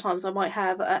that sometimes I might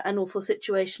have an awful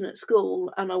situation at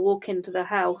school, and I walk into the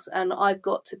house and I've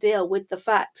got to deal with the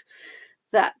fact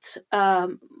that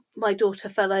my daughter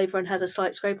fell over and has a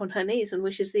slight scrape on her knees and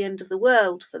wishes the end of the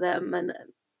world for them, and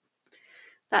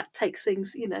that takes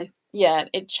things, Yeah,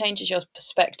 it changes your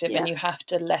perspective, and you have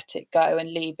to let it go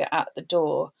and leave it at the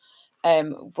door,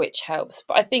 which helps.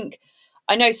 But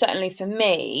I know certainly for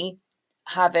me,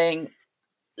 having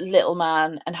little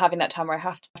man and having that time where I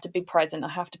have to be present, I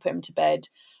have to put him to bed,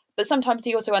 but sometimes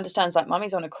he also understands, like,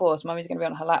 mummy's on a course, mummy's going to be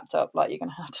on her laptop, like, you're going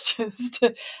to have to just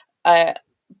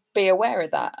be aware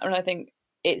of that. And I think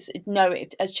as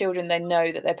children, they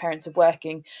know that their parents are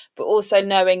working, but also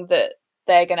knowing that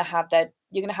you're going to have that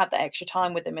extra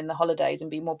time with them in the holidays and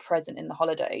be more present in the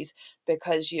holidays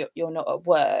because you're not at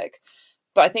work.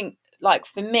 But I think, like,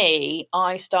 for me,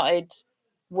 I started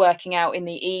working out in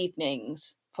the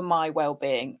evenings for my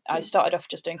well-being. I started off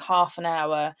just doing half an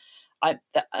hour.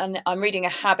 And I'm reading a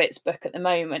habits book at the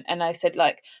moment, and I said,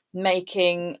 like,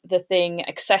 making the thing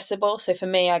accessible. So for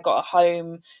me, I got a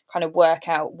home kind of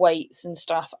workout, weights and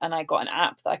stuff, and I got an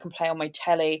app that I can play on my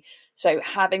telly. So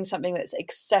having something that's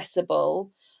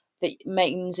accessible, that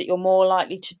means that you're more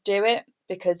likely to do it,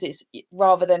 because it's,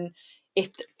 rather than, if,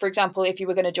 for example, if you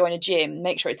were going to join a gym,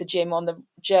 make sure it's a gym on the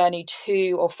journey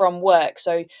to or from work,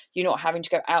 so you're not having to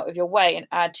go out of your way and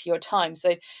add to your time.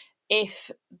 So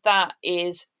if that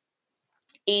is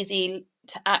easy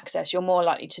to access, you're more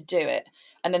likely to do it,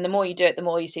 and then the more you do it, the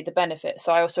more you see the benefit.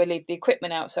 So I also leave the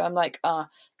equipment out, so I'm like,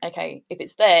 okay, if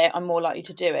it's there, I'm more likely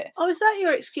to do it. Oh, is that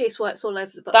your excuse why it's all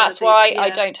over the That's why I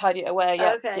don't tidy it away.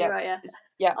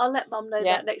 Yeah. I'll let Mum know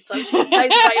that next time she knows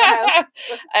about your house.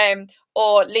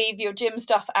 Or leave your gym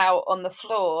stuff out on the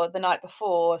floor the night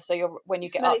before, so when you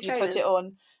get up, you put it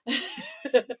on.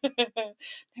 No,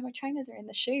 my trainers are in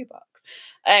the shoebox.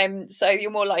 So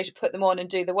you're more likely to put them on and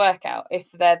do the workout. If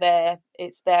they're there,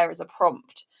 it's there as a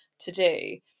prompt to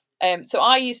do. So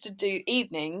I used to do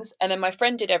evenings, and then my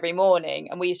friend did every morning,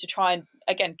 and we used to try and,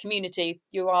 again, community,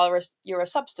 you're a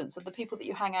substance of the people that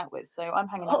you hang out with. So I'm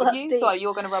hanging out with you, deep. So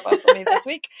you're going to rub off on me this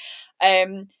week.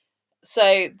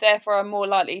 So therefore I'm more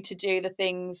likely to do the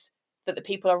things that the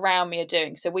people around me are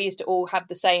doing. So we used to all have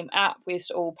the same app. We used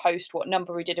to all post what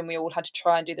number we did, and we all had to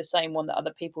try and do the same one that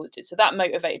other people did. So that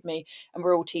motivated me, and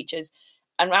we're all teachers.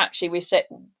 And actually we've said,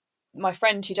 my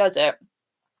friend who does it,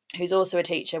 who's also a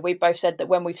teacher, we both said that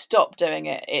when we've stopped doing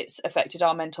it, it's affected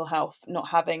our mental health, not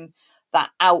having that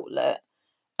outlet.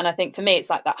 And I think for me, it's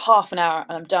like that half an hour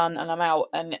and I'm done and I'm out,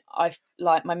 and I've,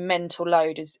 like, my mental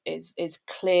load is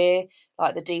clear,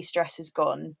 like the de-stress is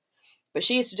gone. But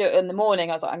she used to do it in the morning.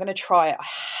 I was like, I'm going to try it. I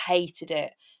hated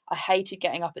it. I hated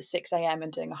getting up at 6 a.m.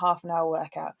 and doing a half an hour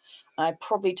workout. And it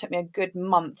probably took me a good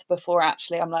month before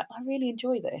actually I'm like, I really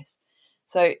enjoy this.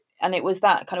 So, and it was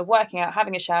that kind of working out,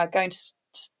 having a shower, going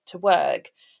to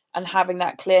work, and having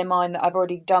that clear mind that I've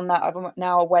already done that. I'm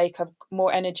now awake. I'm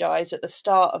more energized at the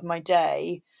start of my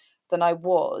day than I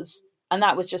was. And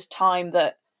that was just time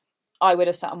that I would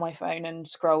have sat on my phone and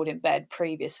scrolled in bed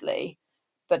previously.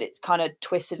 But it's kind of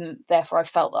twisted, and therefore I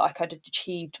felt like I'd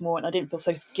achieved more, and I didn't feel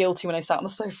so guilty when I sat on the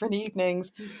sofa in the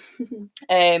evenings.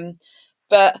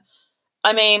 But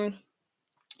I mean,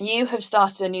 you have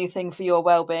started a new thing for your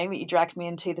well-being that you dragged me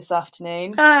into this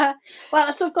afternoon. Well,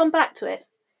 I've sort of gone back to it.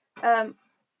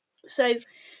 So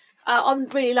I'm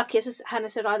really lucky. As Hannah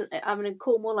said, I'm in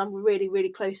Cornwall. I'm really, really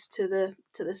close to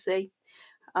the sea.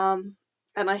 And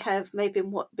I have maybe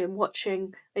been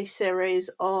watching a series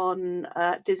on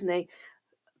Disney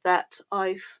that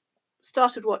I've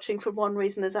started watching for one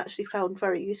reason, has actually found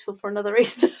very useful for another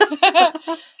reason.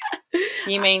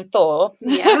 You mean Thor?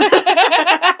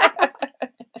 Yeah.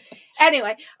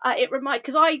 Anyway, it reminds,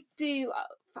 because I do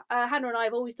Hannah and I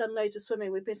have always done loads of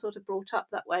swimming. We've been sort of brought up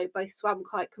that way, both swam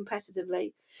quite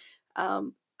competitively.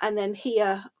 And then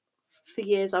here, for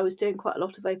years, I was doing quite a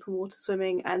lot of open water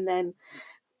swimming, and then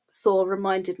Thor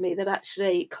reminded me that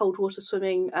actually cold water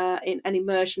swimming in an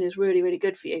immersion is really, really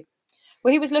good for you.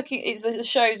 Well, he was looking. It's the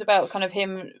show's about kind of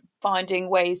him finding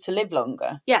ways to live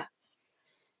longer. Yeah,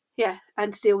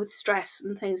 and to deal with stress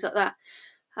and things like that.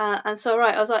 And so,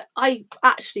 right, I was like, I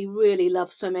actually really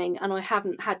love swimming, and I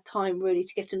haven't had time really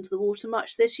to get into the water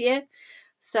much this year.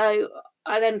 So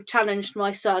I then challenged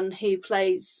my son, who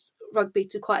plays rugby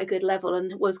to quite a good level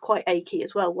and was quite achy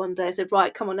as well. One day I said,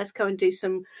 right, come on, let's go and do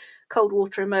some cold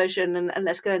water immersion and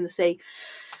let's go in the sea.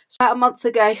 So about a month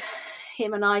ago,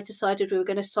 him and I decided we were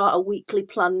going to start a weekly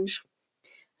plunge.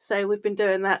 So we've been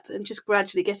doing that and just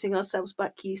gradually getting ourselves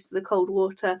back used to the cold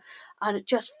water. And it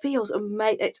just feels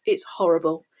amazing. It's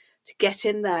horrible. To get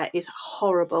in there is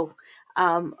horrible.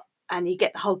 And you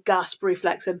get the whole gasp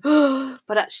reflex and,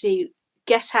 but actually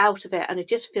get out of it and it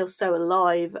just feels so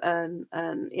alive and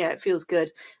yeah, it feels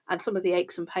good. And some of the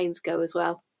aches and pains go as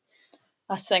well.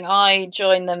 That's the thing. I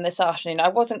joined them this afternoon. I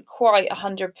wasn't quite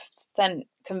 100%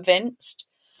 convinced.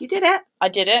 You did it. I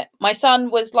did it. My son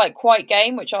was like quite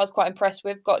game, which I was quite impressed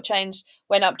with. Got changed,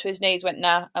 went up to his knees, went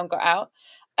nah, and got out.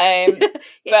 Yeah,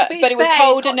 but it was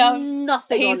cold enough.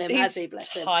 Nothing on him, has he?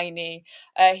 Bless him. Tiny.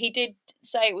 He did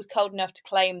say it was cold enough to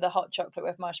claim the hot chocolate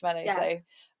with marshmallows, though,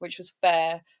 which was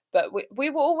fair. But we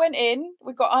all went in.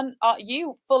 We got on.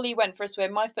 You fully went for a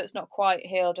swim. My foot's not quite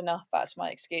healed enough. That's my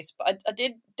excuse. But I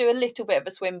did do a little bit of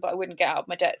a swim, but I wouldn't get out of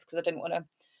my depths because I didn't want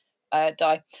to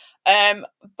die.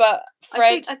 But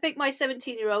Fred, I think my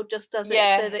 17-year-old just does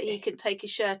it so that he can take his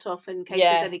shirt off in case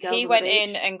there's any girls. He went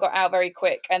in and got out very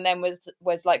quick, and then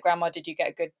was like, "Grandma, did you get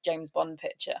a good James Bond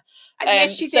picture?"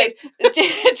 Yes, she did.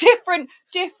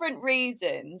 different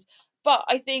reasons, but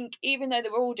I think even though they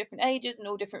were all different ages and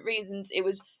all different reasons, it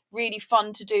was really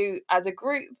fun to do as a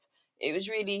group. It was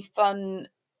really fun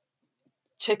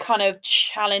to kind of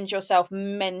challenge yourself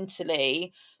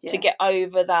mentally to get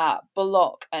over that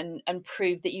block and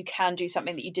prove that you can do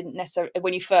something that you didn't necessarily,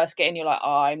 when you first get in, you're like,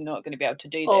 oh, I'm not going to be able to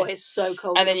do this. Oh, it's so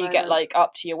cold. And then you get like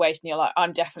up to your waist and you're like,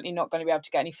 I'm definitely not going to be able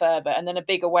to get any further. And then a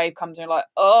bigger wave comes and you're like,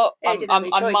 oh, I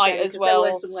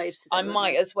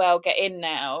might as well get in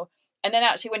now. And then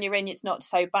actually when you're in, it's not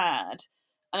so bad.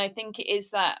 And I think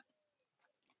it's that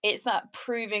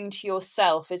proving to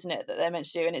yourself, isn't it, that they're meant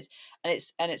to do, and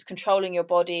it's controlling your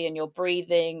body and your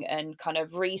breathing and kind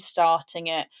of restarting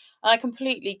it. And I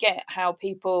completely get how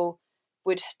people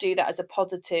would do that as a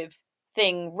positive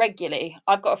thing regularly.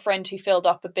 I've got a friend who filled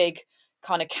up a big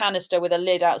kind of canister with a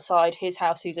lid outside his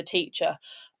house, who's a teacher,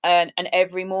 and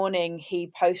every morning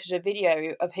he posted a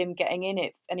video of him getting in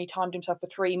it, and he timed himself for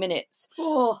 3 minutes.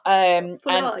 Full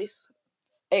ice.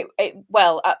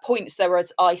 Well, at points there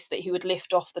was ice that he would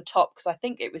lift off the top, because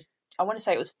I want to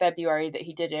say it was February that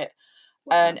he did it.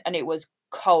 Wow. And it was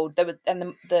cold. There were,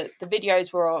 and the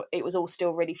videos were, it was all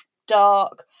still really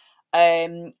dark.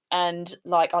 And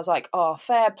like I was like, oh,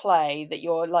 fair play that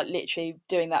you're like literally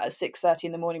doing that at 6:30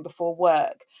 in the morning before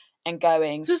work and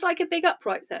going. So it's like a big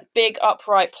upright then? Big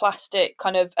upright plastic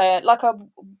kind of like a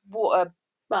water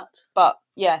but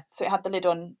yeah. So it had the lid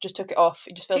on, just took it off,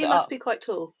 you just filled it up. He must be quite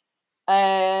tall.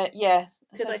 Yeah,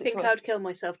 because I think I'd kill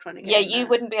myself trying to get in. You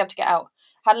wouldn't be able to get out.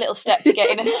 Had a little step to get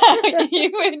in and out.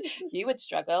 you would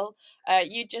struggle.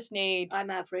 You just need, I'm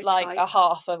average, like a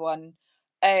half of one.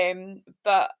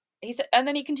 But he said, and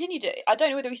then he continued it. I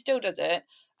don't know whether he still does it.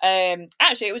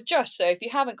 Actually, it was Josh. So if you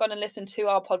haven't gone and listened to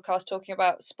our podcast talking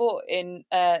about sport in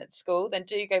school, then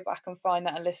do go back and find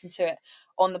that and listen to it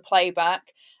on the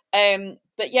playback.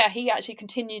 But yeah, he actually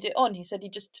continued it on. He said he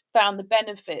just found the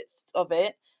benefits of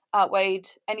it outweighed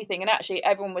anything, and actually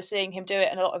everyone was seeing him do it,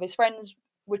 and a lot of his friends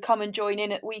would come and join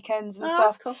in at weekends and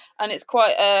stuff. Cool. And it's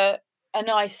quite a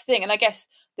nice thing. And I guess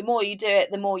the more you do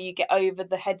it, the more you get over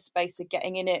the headspace of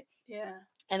getting in it. Yeah.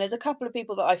 And there's a couple of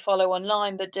people that I follow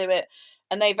online that do it,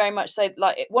 and they very much say,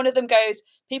 like, one of them goes,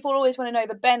 people always want to know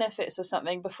the benefits of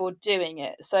something before doing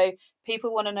it. So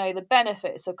people want to know the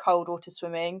benefits of cold water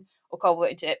swimming or cold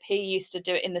water dip. He used to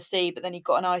do it in the sea, but then he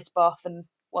got an ice bath and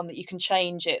one that you can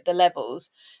change it, the levels.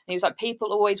 And he was like,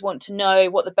 people always want to know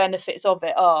what the benefits of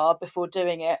it are before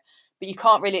doing it, but you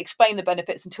can't really explain the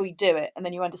benefits until you do it, and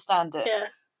then you understand it. Yeah.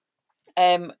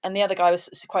 And the other guy was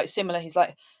quite similar. He's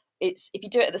like, it's, if you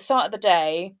do it at the start of the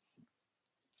day,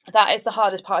 that is the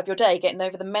hardest part of your day, getting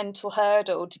over the mental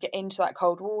hurdle to get into that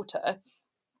cold water.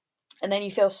 And then you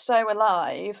feel so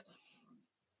alive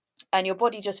and your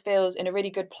body just feels in a really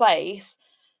good place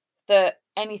that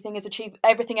anything is achieved,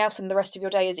 everything else in the rest of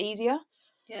your day is easier.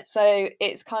 Yeah. So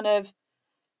it's kind of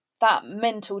that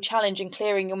mental challenge and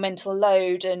clearing your mental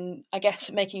load, and I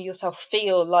guess making yourself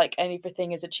feel like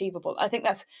everything is achievable. I think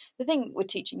that's the thing with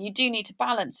teaching. You do need to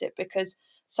balance it, because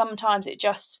sometimes it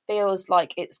just feels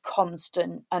like it's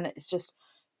constant, and it's just,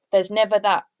 there's never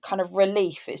that kind of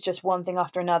relief. It's just one thing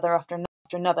after another, after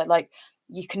another. Like,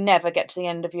 you can never get to the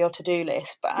end of your to-do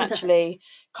list, but actually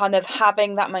kind of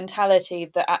having that mentality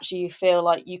that actually you feel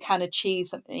like you can achieve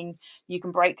something, you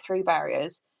can break through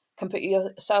barriers, can put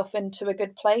yourself into a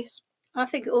good place. I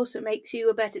think it also makes you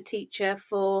a better teacher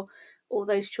for all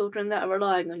those children that are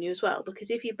relying on you as well, because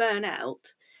if you burn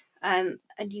out and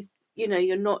you know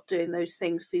you're not doing those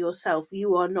things for yourself,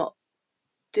 you are not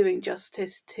doing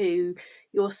justice to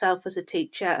yourself as a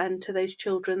teacher and to those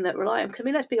children that rely on. I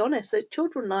mean, let's be honest, the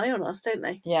children rely on us, don't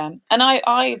they? Yeah, and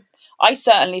I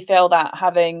certainly feel that,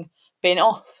 having been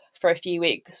off for a few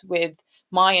weeks with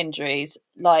my injuries,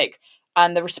 like,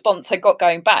 and the response I got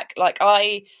going back, like,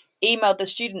 I emailed the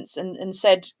students and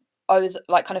said I was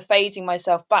like kind of phasing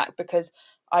myself back, because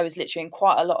I was literally in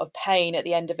quite a lot of pain at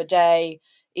the end of a day,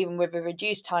 even with a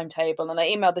reduced timetable. And I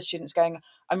emailed the students going,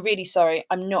 I'm really sorry,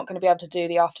 I'm not going to be able to do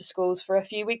the after schools for a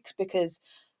few weeks, because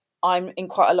I'm in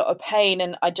quite a lot of pain,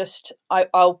 and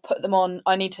I'll put them on.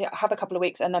 I need to have a couple of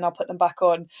weeks, and then I'll put them back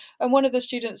on. And one of the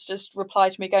students just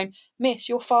replied to me going, Miss,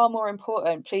 you're far more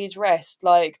important. Please rest.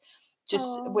 Like,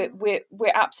 just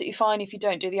we're absolutely fine if you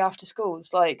don't do the after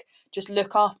schools. Like, just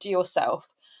look after yourself.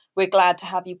 We're glad to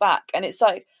have you back. And it's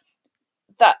like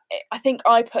that. I think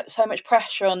I put so much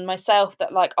pressure on myself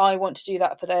that, like, I want to do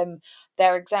that for them.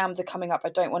 Their exams are coming up. I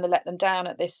don't want to let them down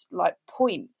at this like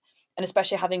point. And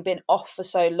especially having been off for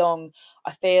so long,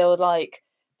 I feel like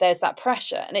there's that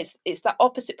pressure, and it's that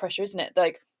opposite pressure, isn't it?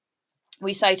 Like,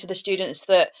 we say to the students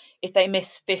that if they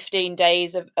miss 15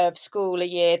 days of school a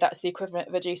year, that's the equivalent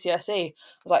of a GCSE. I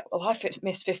was like, well, I've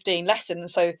missed 15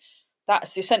 lessons, so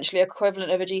that's essentially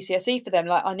equivalent of a GCSE for them.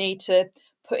 Like, I need to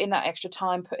put in that extra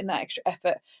time, put in that extra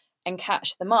effort, and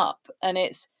catch them up. And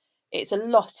it's a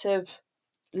lot of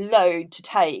load to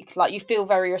take. Like, you feel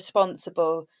very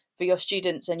responsible for your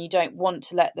students, and you don't want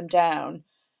to let them down.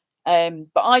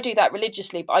 But I do that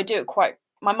religiously, but I do it quite,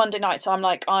 my Monday nights, I'm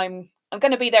like, I'm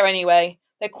going to be there anyway.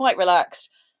 They're quite relaxed.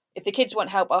 If the kids want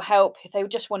help, I'll help. If they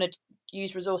just want to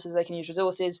use resources, they can use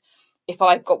resources. If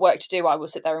I've got work to do, I will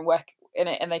sit there and work in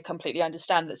it, and they completely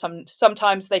understand that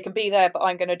sometimes they can be there, but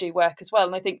I'm going to do work as well.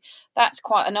 And I think that's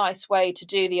quite a nice way to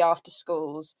do the after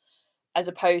schools, as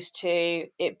opposed to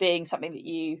it being something that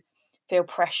you feel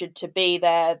pressured to be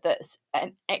there, that's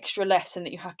an extra lesson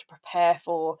that you have to prepare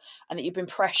for, and that you've been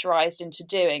pressurized into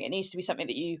doing. It needs to be something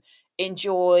that you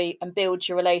enjoy and build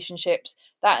your relationships.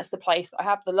 That's the place that I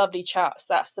have the lovely chats.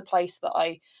 That's the place that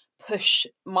I push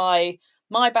my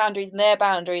boundaries and their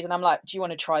boundaries, and I'm like, do you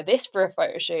want to try this for a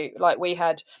photo shoot? Like, we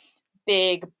had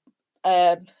big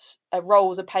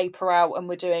rolls of paper out, and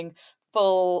we're doing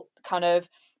full kind of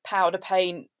powder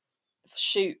paint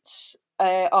shoots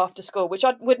after school, which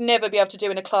I would never be able to do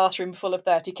in a classroom full of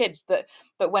 30 kids. But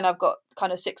when I've got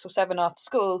kind of 6 or 7 after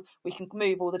school, we can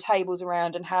move all the tables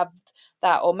around and have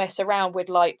that, or mess around with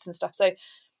lights and stuff. So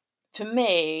for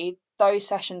me, those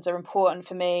sessions are important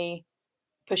for me,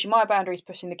 pushing my boundaries,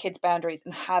 pushing the kids' boundaries,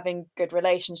 and having good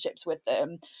relationships with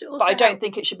them. But I don't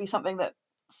think it should be something that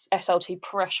SLT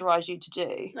pressurise you to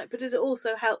do. No, but does it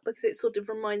also help because it sort of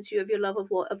reminds you of your love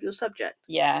of your subject?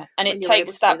 Yeah, and it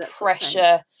takes that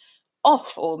pressure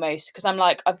off almost, because I'm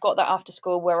like, I've got that after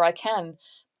school where I can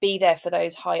be there for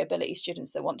those high ability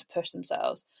students that want to push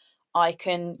themselves. I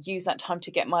can use that time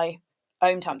to get my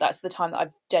own time. That's the time that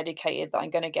I've dedicated, that I'm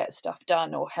going to get stuff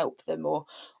done or help them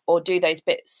or do those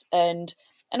bits. And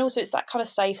also it's that kind of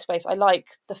safe space. I like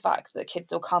the fact that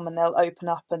kids will come and they'll open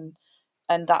up,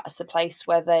 and that's the place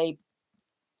where they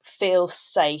feel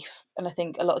safe. And I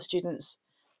think a lot of students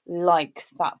like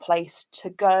that place to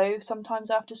go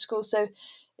sometimes after school. So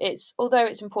although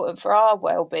it's important for our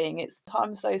well-being, it's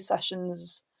times those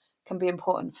sessions can be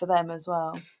important for them as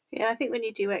well. Yeah, I think when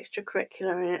you do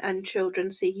extracurricular and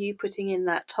children see you putting in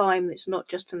that time that's not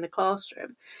just in the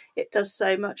classroom, it does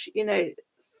so much,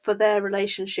 for their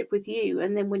relationship with you.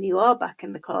 And then when you are back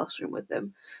in the classroom with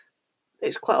them,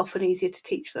 it's quite often easier to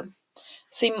teach them.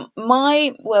 See,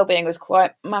 my well-being was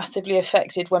quite massively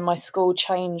affected when my school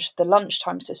changed the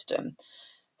lunchtime system.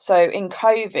 So in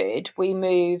COVID, we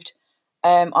moved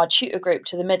our tutor group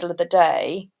to the middle of the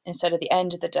day instead of the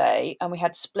end of the day, and we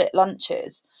had split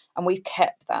lunches, and we've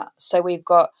kept that. So we've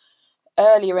got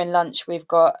earlier in lunch, we've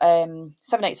got 7,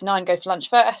 8 to 9 go for lunch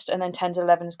first, and then 10 to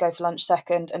 11s go for lunch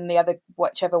second, and the other,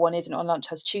 whichever one isn't on lunch,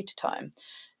 has tutor time.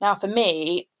 Now for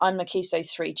me, I'm a Key Stage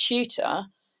 3 tutor.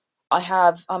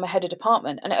 I'm a head of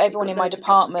department, and everyone in my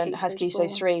department has Key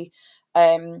Stage 3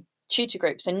 tutor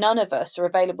groups, and none of us are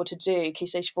available to do Key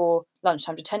Stage 4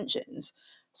 lunchtime detentions.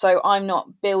 So I'm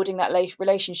not building that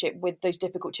relationship with those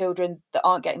difficult children that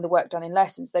aren't getting the work done in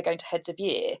lessons. They're going to heads of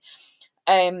year.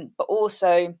 But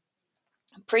also,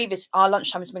 our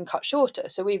lunchtime has been cut shorter.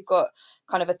 So we've got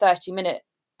kind of a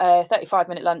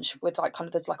 35-minute lunch with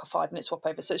there's like a 5-minute swap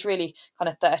over. So it's really kind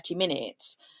of 30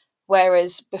 minutes.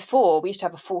 Whereas before we used to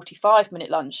have a 45-minute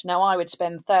lunch. Now I would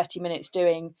spend 30 minutes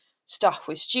doing stuff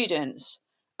with students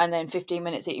and then 15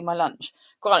 minutes eating my lunch.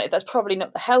 Granted, that's probably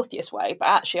not the healthiest way, but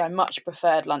actually I much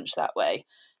preferred lunch that way,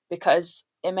 because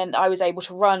it meant I was able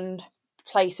to run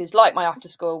places like my after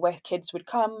school where kids would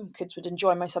come, kids would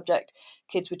enjoy my subject,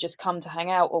 kids would just come to hang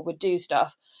out or would do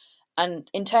stuff. And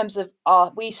in terms of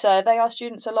we survey our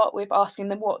students a lot with asking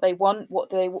them what they want,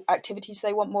 activities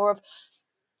they want more of.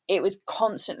 It was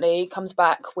constantly comes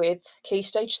back with Key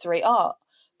Stage 3 art.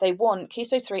 They want Key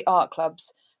Stage 3 art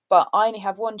clubs, but I only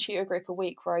have one tutor group a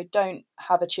week where I don't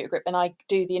have a tutor group, and I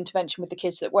do the intervention with the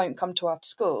kids that won't come to after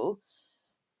school.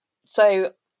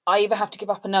 So I either have to give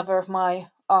up another of my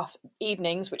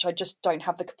evenings, which I just don't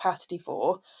have the capacity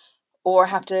for, or I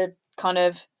have to kind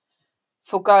of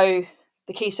forgo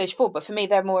the Key Stage 4. But for me,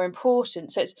 they're more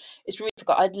important. So it's really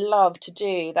difficult. I'd love to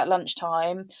do that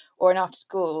lunchtime or an after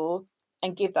school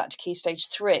and give that to Key Stage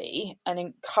 3 and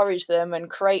encourage them and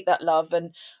create that love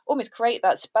and almost create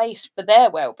that space for their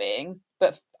well-being.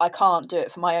 But I can't do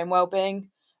it for my own well-being.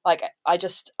 Like, I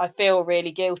feel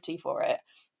really guilty for it,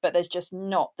 but there's just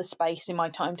not the space in my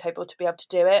timetable to be able to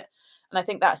do it. And I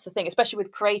think that's the thing, especially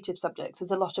with creative subjects, there's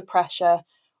a lot of pressure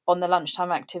on the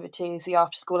lunchtime activities, the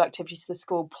after-school activities, the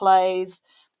school plays,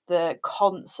 the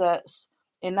concerts.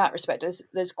 In that respect,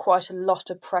 there's quite a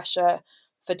lot of pressure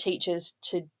for teachers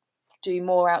to do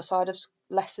more outside of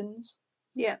lessons.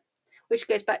 Yeah, which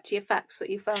goes back to your facts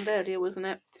that you found earlier, wasn't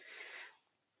it?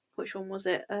 Which one was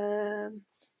it?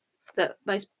 That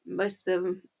most of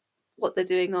them, what they're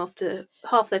doing after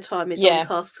half their time is on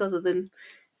tasks other than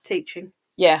teaching.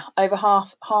 Yeah, over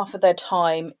half of their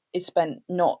time is spent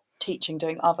not teaching,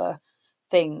 doing other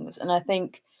things. And I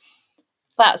think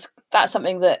that's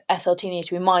something that SLT need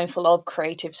to be mindful of,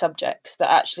 creative subjects,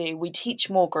 that actually we teach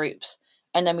more groups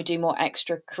and then we do more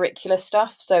extracurricular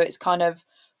stuff. So it's kind of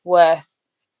worth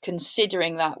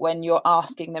considering that when you're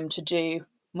asking them to do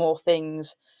more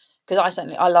things. Because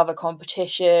I love a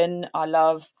competition. I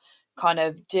love kind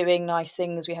of doing nice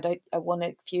things. We had a one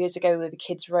a few years ago where the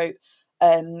kids wrote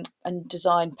and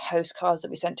designed postcards that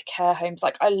we sent to care homes.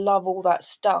 Like, I love all that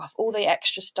stuff, all the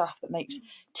extra stuff that makes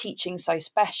teaching so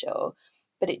special.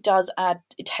 But it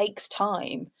takes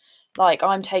time. Like,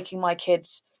 I'm taking my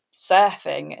kids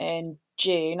surfing in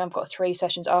June. I've got 3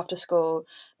 sessions after school.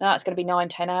 Now that's going to be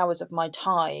 9-10 hours of my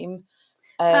time.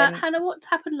 Hannah, what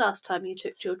happened last time you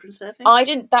took children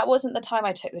surfing? That wasn't the time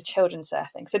I took the children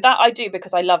surfing. So that I do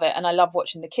because I love it, and I love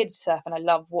watching the kids surf, and I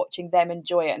love watching them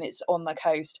enjoy it, and it's on the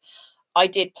coast. I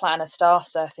did plan a staff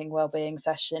surfing wellbeing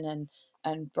session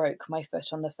and broke my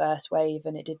foot on the first wave,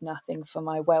 and it did nothing for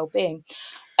my wellbeing.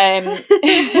 But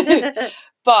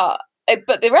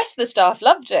the rest of the staff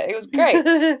loved it. It was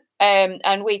great.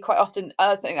 And we quite often,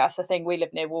 I think that's the thing, we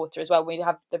live near water as well. We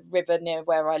have the river near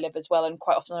where I live as well, and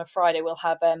quite often on a Friday we'll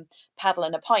have paddle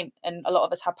and a pint, and a lot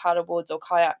of us have paddle boards or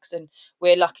kayaks, and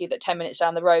we're lucky that 10 minutes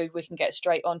down the road we can get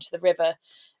straight onto the river.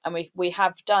 And we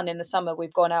have done in the summer,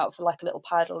 we've gone out for like a little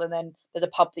paddle, and then there's a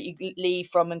pub that you leave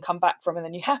from and come back from, and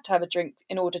then you have to have a drink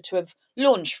in order to have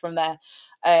launched from there.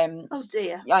 Oh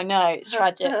dear. I know, it's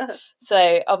tragic.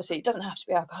 So obviously it doesn't have to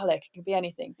be alcoholic, it can be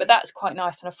anything, but that's quite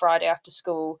nice on a Friday after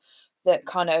school, that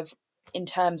kind of in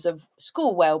terms of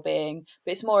school well-being,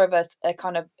 but it's more of a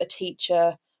kind of a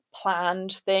teacher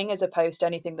planned thing as opposed to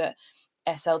anything that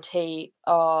SLT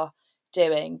are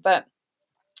doing. But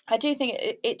I do think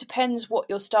it depends what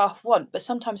your staff want, but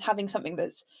sometimes having something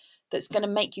that's going to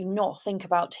make you not think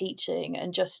about teaching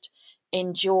and just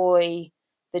enjoy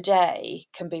the day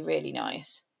can be really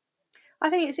nice. I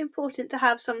think it's important to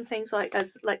have some things like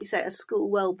you say, as school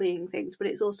well-being things, but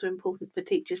it's also important for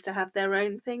teachers to have their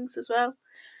own things as well.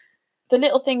 The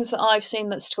little things that I've seen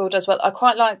that school does well,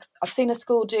 I've seen a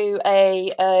school do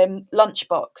a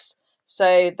lunchbox.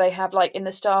 So they have, like, in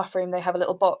the staff room, they have a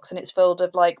little box and it's filled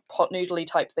of like pot noodly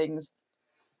type things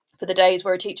for the days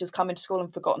where a teacher's come into school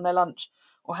and forgotten their lunch,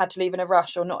 or had to leave in a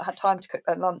rush, or not had time to cook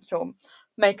their lunch or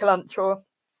make a lunch, or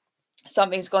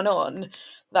something's gone on.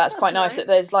 That's quite nice that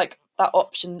there's like that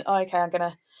option. Okay,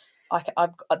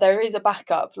 there is a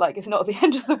backup. Like, it's not the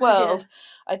end of the world.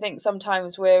 Yeah. I think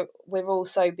sometimes we're all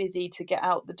so busy to get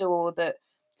out the door that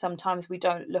sometimes we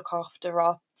don't look after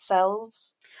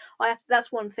ourselves.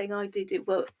 That's one thing I do.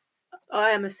 Well,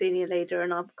 I am a senior leader,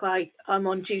 and I'm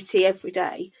on duty every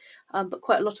day, but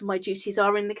quite a lot of my duties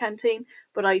are in the canteen.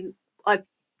 But I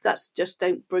that's just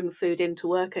don't bring food into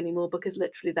work anymore, because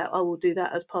literally that I will do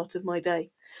that as part of my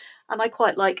day. And I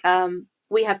quite like,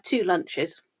 we have 2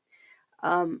 lunches.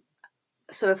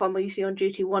 So if I'm usually on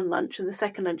duty one lunch, and the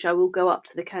second lunch I will go up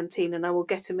to the canteen and I will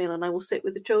get a meal and I will sit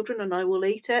with the children and I will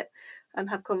eat it and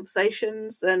have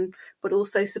conversations, and but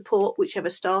also support whichever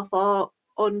staff are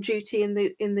on duty in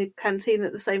the canteen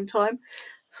at the same time.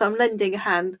 So I'm lending a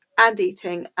hand and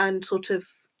eating and sort of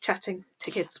chatting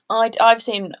to kids. I've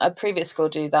seen a previous school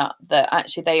do that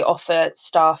actually they offer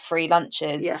staff free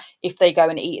lunches Yeah. if they go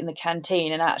and eat in the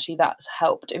canteen, and actually that's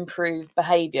helped improve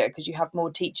behaviour because you have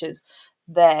more teachers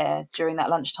there during that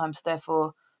lunchtime, so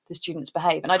therefore the students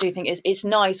behave. And I do think it's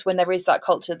nice when there is that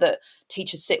culture that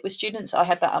teachers sit with students. I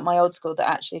had that at my old school, that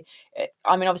actually,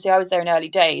 I mean, obviously I was there in early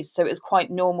days, so it was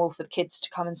quite normal for the kids to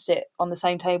come and sit on the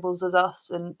same tables as us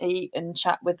and eat and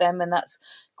chat with them, and that's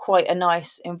quite a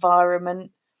nice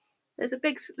environment. There's a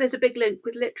big link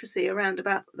with literacy around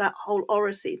about that whole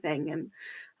oracy thing, and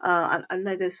I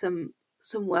know there's some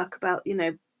work about,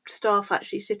 staff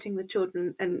actually sitting with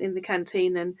children and in the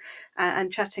canteen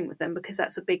and chatting with them, because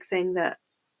that's a big thing that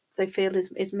they feel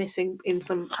is missing in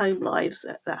some home lives,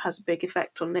 that has a big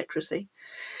effect on literacy.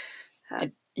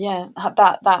 Yeah,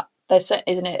 that there's,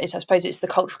 isn't it? I suppose it's the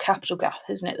cultural capital gap,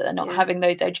 isn't it? That they're not having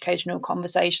those educational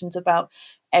conversations about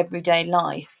everyday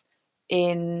life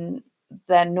in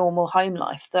their normal home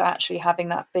life. They're actually having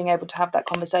that, being able to have that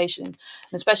conversation, and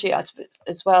especially as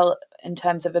well in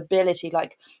terms of ability.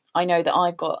 Like, I know that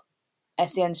I've got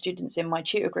SEN students in my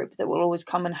tutor group that will always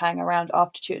come and hang around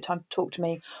after tutor time to talk to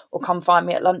me, or come find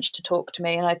me at lunch to talk to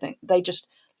me, and I think they just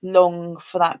long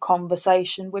for that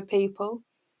conversation with people.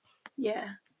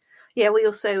 Yeah. We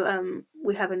also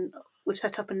we've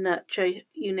set up a nurture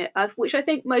unit, which I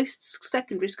think most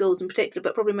secondary schools in particular,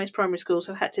 but probably most primary schools,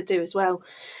 have had to do as well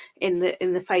in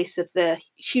the face of the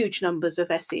huge numbers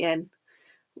of SEN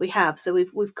we have. So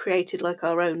we've created like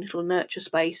our own little nurture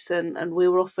space, and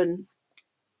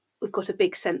we've got a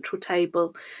big central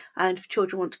table, and if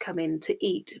children want to come in to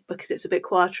eat because it's a bit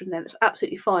quieter, and then it's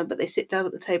absolutely fine, but they sit down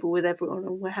at the table with everyone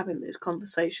and we're having those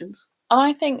conversations. And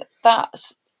I think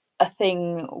that's a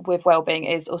thing with wellbeing,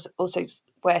 is also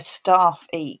where staff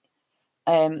eat.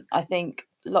 I think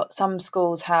some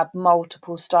schools have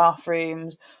multiple staff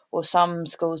rooms, or some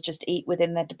schools just eat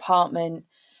within their department.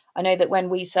 I know that when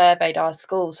we surveyed our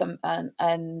schools,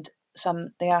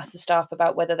 they asked the staff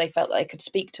about whether they felt they could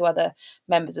speak to other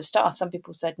members of staff. Some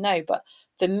people said no, but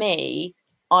for me,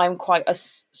 I'm quite a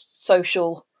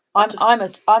social. I'm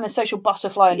a social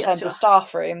butterfly in terms of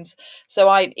staff rooms. So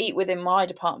I eat within my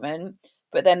department,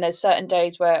 but then there's certain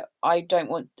days where I'm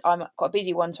quite a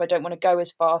busy one, so I don't want to go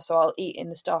as far. So I'll eat in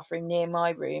the staff room near my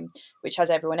room, which has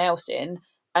everyone else in.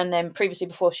 And then previously,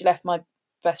 before she left, my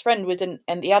best friend was in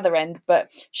the other end, but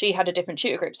she had a different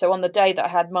tutor group. So on the day that I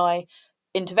had my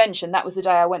intervention, that was the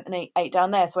day I went and ate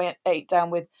down there. So I ate down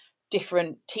with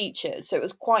different teachers. So it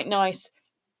was quite nice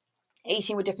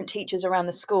eating with different teachers around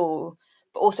the school,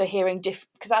 but also hearing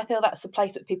because I feel that's the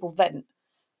place that people vent,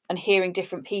 and hearing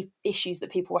different issues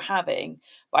that people were having.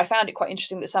 But I found it quite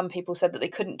interesting that some people said that they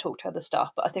couldn't talk to other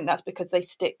staff, but I think that's because they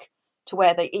stick to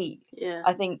where they eat. Yeah.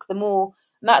 I think and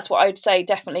that's what I would say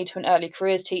definitely to an early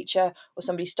careers teacher or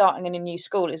somebody starting in a new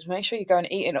school, is make sure you go and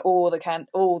eat in all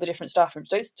the different staff rooms.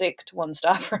 Don't stick to one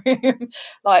staff room,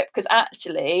 because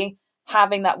actually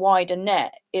having that wider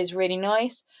net is really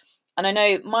nice. And I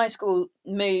know my school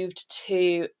moved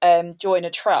to join a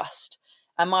trust,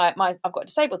 and I've got a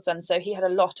disabled son, so he had a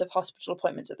lot of hospital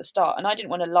appointments at the start, and I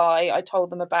didn't want to lie. I told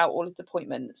them about all of the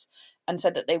appointments and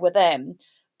said that they were them.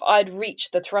 But I'd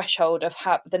reached the threshold of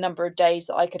the number of days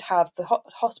that I could have the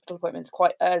hospital appointments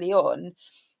quite early on.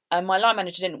 And my line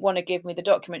manager didn't want to give me the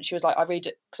document. She was like, I read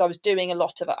it, because I was doing a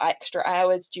lot of extra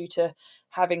hours due to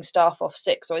having staff off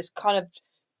sick. So I was kind of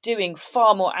doing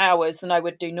far more hours than I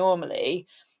would do normally.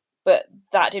 But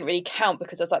that didn't really count,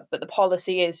 because I was like, but the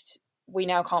policy is we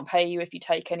now can't pay you if you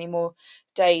take any more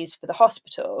days for the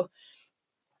hospital.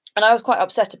 And I was quite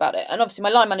upset about it. And obviously my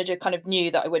line manager kind of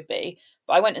knew that I would be,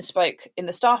 but I went and spoke in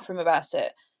the staff room about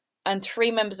it. And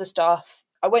 3 members of staff,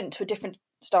 I went to a different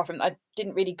staff room I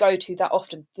didn't really go to that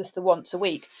often, just the once a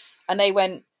week. And they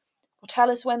went, well,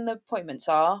 tell us when the appointments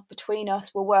are. Between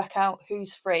us, we'll work out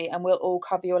who's free and we'll all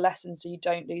cover your lessons so you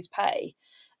don't lose pay.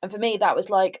 And for me, that was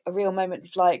like a real moment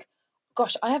of like,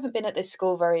 gosh, I haven't been at this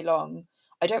school very long.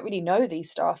 I don't really know these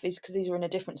staff, because these are in a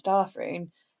different staff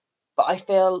room, but I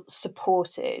feel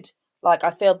supported. Like,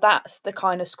 I feel that's the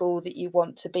kind of school that you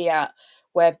want to be at,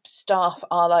 where staff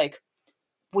are like,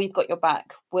 we've got your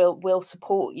back. We'll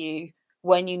support you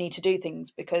when you need to do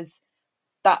things, because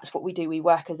that's what we do. We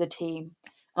work as a team.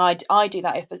 And I do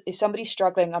that. If somebody's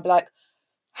struggling, I'll be like,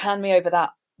 hand me over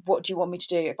that. What do you want me to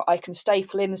do? If I can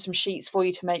staple in some sheets for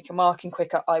you to make your marking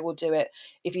quicker, I will do it.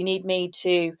 If you need me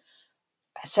to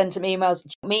send some emails, do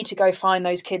you want me to go find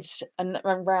those kids and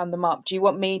round them up? Do you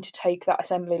want me to take that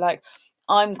assembly? Like,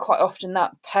 I'm quite often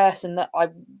that person that I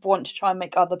want to try and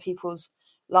make other people's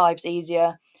lives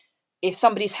easier. If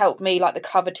somebody's helped me, like the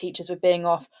cover teachers with being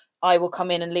off, I will come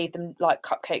in and leave them like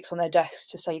cupcakes on their desks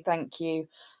to say thank you.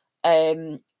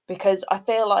 Because I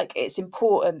feel like it's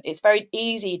important. It's very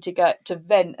easy to get to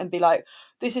vent and be like,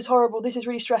 this is horrible, this is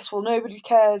really stressful, nobody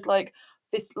cares, like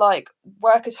this, like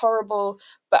work is horrible.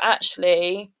 But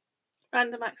actually,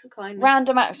 random acts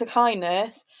of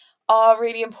kindness are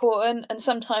really important, and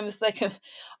sometimes they can.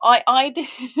 I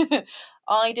did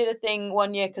I did a thing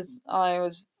one year because I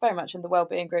was very much in the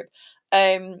wellbeing group.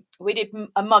 We did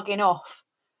a mugging off,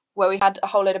 where we had a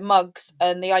whole load of mugs,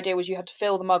 and the idea was you had to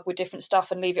fill the mug with different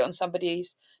stuff and leave it on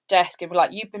somebody's desk and be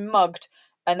like, you've been mugged,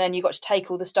 and then you got to take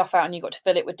all the stuff out and you got to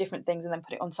fill it with different things and then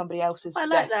put it on somebody else's desk.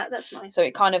 I like that, that's nice. So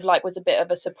it kind of like was a bit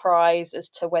of a surprise as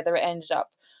to whether it ended up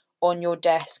on your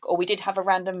desk. Or we did have a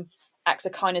random acts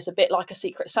of kindness, a bit like a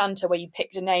Secret Santa, where you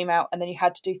picked a name out and then you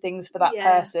had to do things for that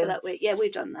person. For that week. Yeah,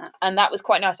 we've done that. And that was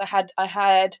quite nice. I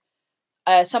had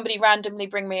somebody randomly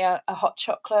bring me a hot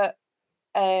chocolate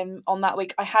on that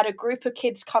week. I had a group of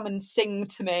kids come and sing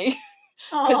to me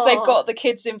because they got the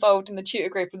kids involved in the tutor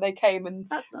group, and they came and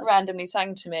nice. randomly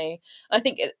sang to me. And I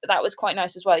think that was quite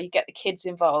nice as well. You get the kids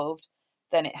involved,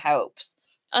 then it helps.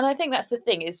 And I think that's the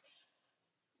thing, is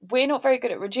we're not very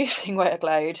good at reducing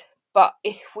workload, but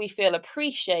if we feel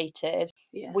appreciated,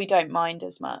 we don't mind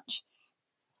as much.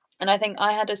 And I think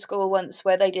I had a school once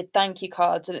where they did thank you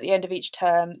cards, and at the end of each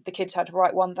term, the kids had to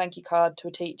write one thank you card to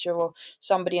a teacher or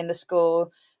somebody in the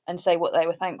school and say what they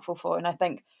were thankful for. And I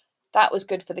think that was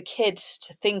good for the kids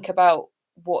to think about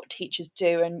what teachers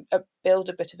do and build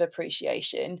a bit of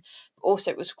appreciation.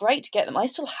 Also, it was great to get them. I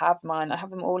still have mine. I have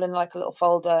them all in like a little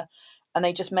folder, and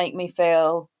they just make me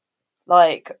feel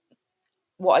like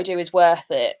what I do is worth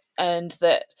it, and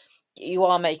that you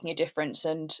are making a difference.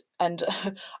 And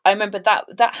I remember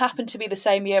that happened to be the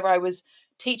same year I was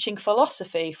teaching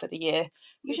philosophy for the year.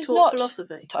 Which is not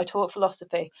philosophy. I taught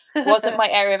philosophy. It wasn't my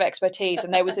area of expertise,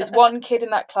 and there was this one kid in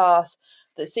that class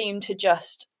that seemed to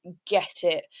just get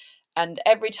it. And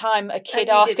every time a kid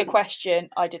asked a question,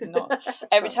 I did not.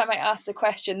 Every time I asked a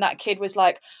question, that kid was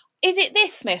like, "Is it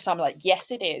this, miss?" I'm like, "Yes,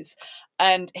 it is."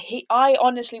 And I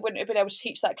honestly wouldn't have been able to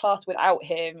teach that class without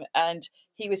him. And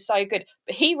he was so good.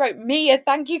 But he wrote me a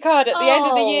thank you card at the end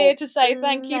of the year to say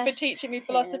thank you for teaching me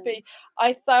philosophy.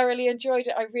 I thoroughly enjoyed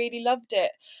it. I really loved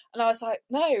it. And I was like,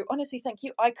 no, honestly, thank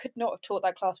you. I could not have taught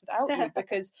that class without you,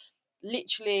 because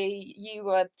literally you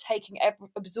were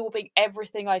absorbing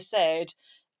everything I said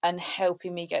and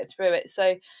helping me get through it.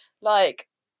 So like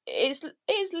it's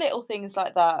little things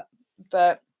like that.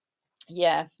 But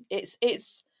yeah, it's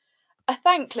a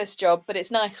thankless job, but it's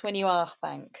nice when you are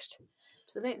thanked.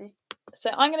 Absolutely. So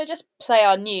I'm going to just play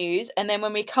our news, and then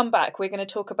when we come back, we're going to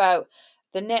talk about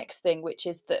the next thing, which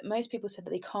is that most people said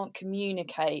that they can't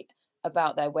communicate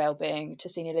about their well-being to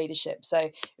senior leadership. So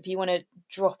if you want to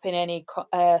drop in any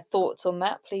thoughts on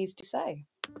that, please do so.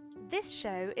 This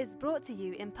show is brought to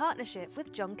you in partnership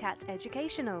with John Catt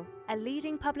Educational, a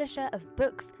leading publisher of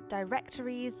books,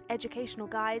 directories, educational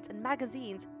guides and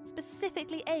magazines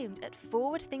specifically aimed at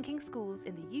forward-thinking schools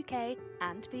in the UK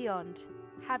and beyond.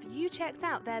 Have you checked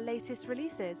out their latest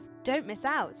releases? Don't miss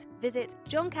out! Visit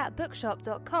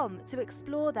johncattbookshop.com to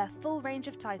explore their full range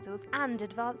of titles and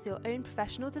advance your own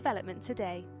professional development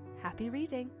today. Happy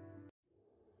reading!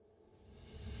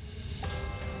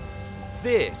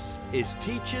 This is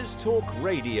Teachers Talk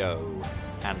Radio,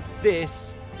 and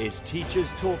this is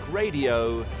Teachers Talk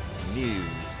Radio News.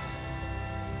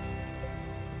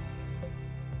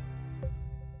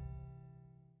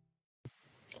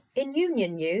 In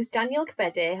union news, Daniel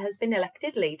Kebede has been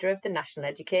elected leader of the National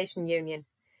Education Union.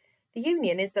 The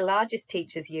union is the largest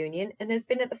teachers' union and has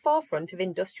been at the forefront of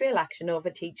industrial action over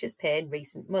teachers' pay in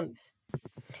recent months.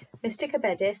 Mr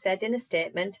Kebede said in a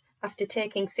statement, after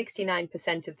taking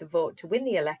 69% of the vote to win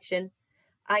the election,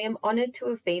 "I am honoured to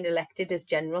have been elected as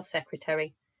General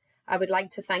Secretary. I would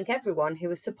like to thank everyone who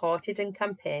has supported and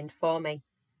campaigned for me."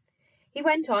 He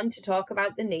went on to talk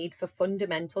about the need for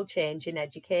fundamental change in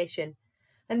education,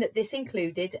 and that this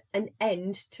included an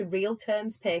end to real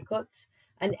terms pay cuts,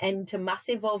 an end to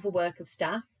massive overwork of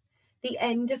staff, the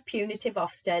end of punitive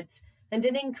Ofsteds, and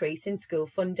an increase in school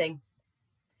funding.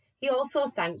 He also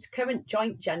thanked current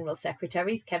Joint General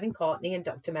Secretaries Kevin Courtney and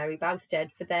Dr Mary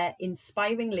Bousted for their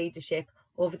inspiring leadership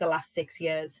over the last 6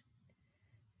 years.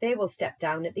 They will step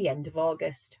down at the end of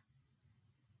August.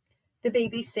 The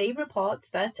BBC reports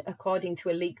that, according to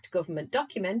a leaked government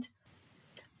document,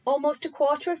 almost a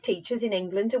quarter of teachers in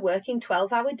England are working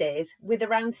 12-hour days, with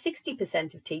around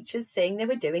 60% of teachers saying they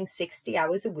were doing 60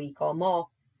 hours a week or more.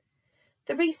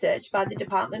 The research by the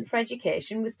Department for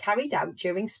Education was carried out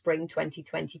during spring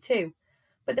 2022,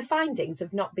 but the findings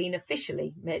have not been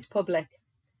officially made public.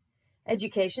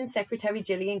 Education Secretary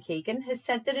Gillian Keegan has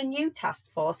said that a new task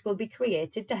force will be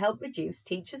created to help reduce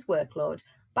teachers' workload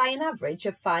by an average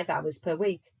of 5 hours per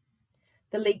week.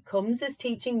 The leak comes as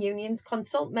teaching unions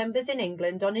consult members in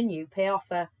England on a new pay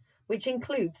offer, which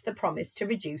includes the promise to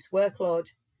reduce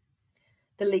workload.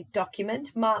 The leaked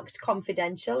document, marked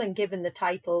confidential and given the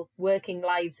title Working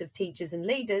Lives of Teachers and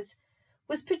Leaders,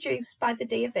 was produced by the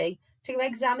DfE to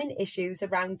examine issues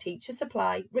around teacher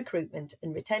supply, recruitment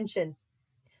and retention.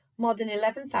 More than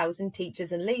 11,000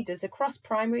 teachers and leaders across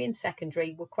primary and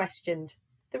secondary were questioned.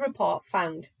 The report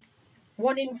found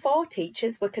 1 in 4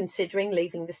 teachers were considering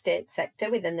leaving the state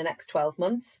sector within the next 12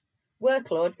 months.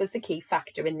 Workload was the key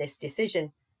factor in this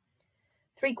decision.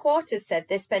 3/4 said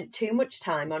they spent too much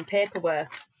time on paperwork.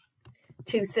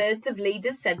 2/3 of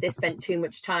leaders said they spent too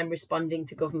much time responding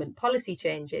to government policy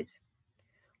changes.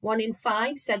 1 in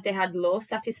 5 said they had low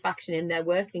satisfaction in their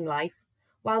working life,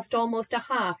 whilst almost a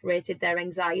half rated their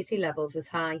anxiety levels as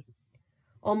high.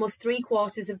 Almost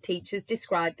 3/4 of teachers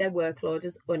described their workload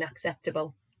as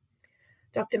unacceptable.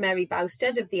 Dr Mary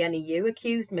Bousted of the NEU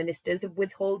accused ministers of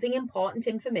withholding important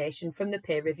information from the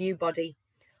peer review body,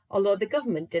 although the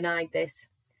government denied this.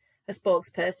 A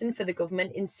spokesperson for the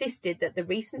government insisted that the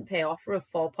recent pay offer of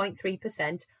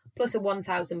 4.3% plus a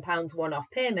 £1,000 one-off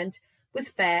payment was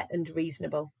fair and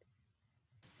reasonable.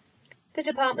 The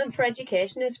Department for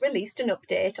Education has released an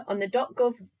update on the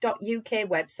 .gov.uk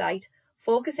website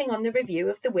focusing on the review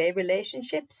of the way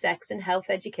relationship, sex and health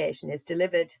education is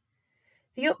delivered.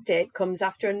 The update comes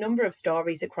after a number of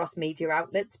stories across media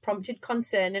outlets prompted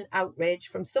concern and outrage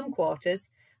from some quarters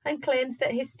and claims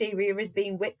that hysteria is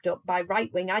being whipped up by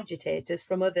right-wing agitators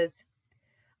from others.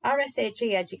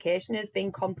 RSHE education has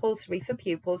been compulsory for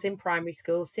pupils in primary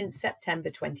schools since September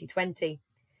 2020.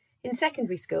 In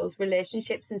secondary schools,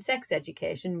 relationships and sex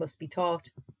education must be taught.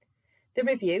 The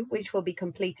review, which will be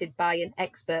completed by an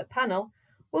expert panel,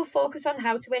 will focus on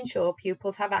how to ensure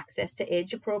pupils have access to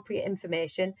age-appropriate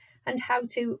information and how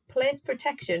to place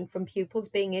protection from pupils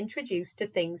being introduced to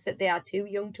things that they are too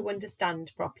young to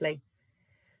understand properly.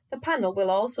 The panel will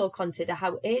also consider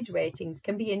how age ratings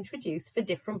can be introduced for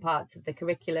different parts of the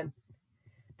curriculum.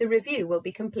 The review will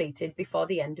be completed before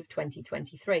the end of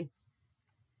 2023.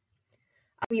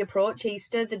 As we approach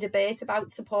Easter, the debate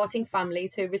about supporting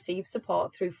families who receive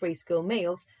support through free school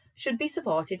meals should be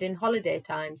supported in holiday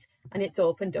times, and it's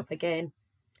opened up again.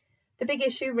 The big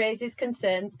issue raises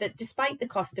concerns that despite the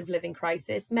cost of living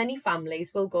crisis, many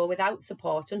families will go without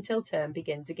support until term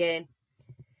begins again.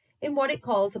 In what it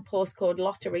calls a postcode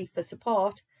lottery for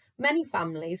support, many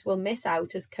families will miss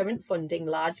out as current funding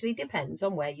largely depends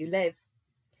on where you live.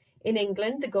 In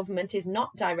England, the government is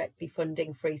not directly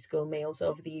funding free school meals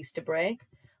over the Easter break,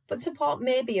 but support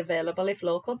may be available if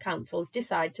local councils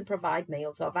decide to provide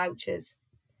meals or vouchers.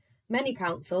 Many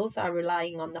councils are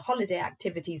relying on the Holiday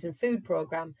Activities and Food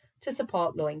Programme to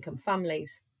support low-income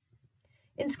families.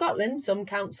 In Scotland, some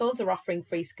councils are offering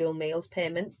free school meals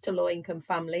payments to low-income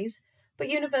families, but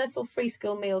universal free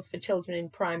school meals for children in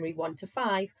primary 1 to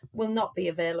 5 will not be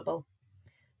available.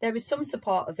 There is some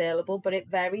support available, but it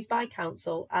varies by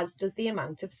council, as does the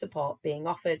amount of support being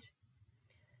offered.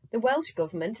 The Welsh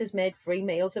Government has made free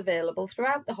meals available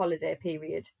throughout the holiday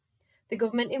period. The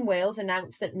government in Wales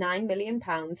announced that £9 million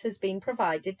has been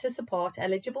provided to support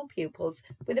eligible pupils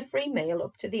with a free meal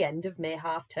up to the end of May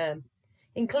half-term,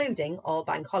 including all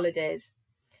bank holidays.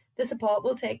 The support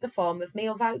will take the form of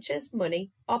meal vouchers, money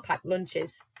or packed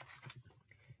lunches.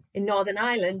 In Northern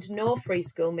Ireland, no free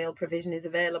school meal provision is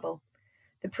available.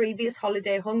 The previous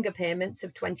holiday hunger payments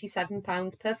of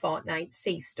 £27 per fortnight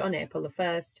ceased on April the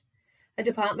 1st. A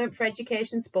Department for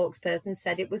Education spokesperson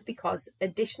said it was because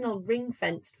additional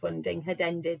ring-fenced funding had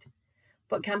ended,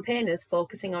 but campaigners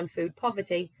focusing on food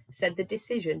poverty said the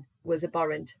decision was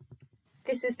abhorrent.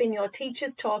 This has been your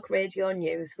Teachers Talk Radio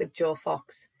News with Jo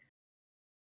Fox.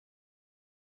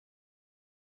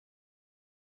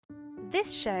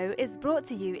 This show is brought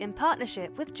to you in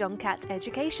partnership with John Catt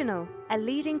Educational, a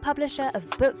leading publisher of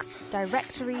books,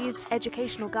 directories,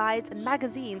 educational guides and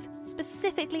magazines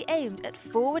specifically aimed at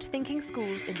forward-thinking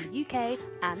schools in the UK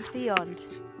and beyond.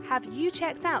 Have you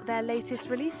checked out their latest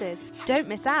releases? Don't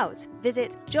miss out!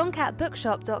 Visit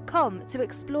johncattbookshop.com to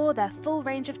explore their full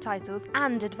range of titles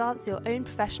and advance your own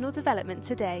professional development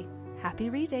today. Happy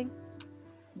reading!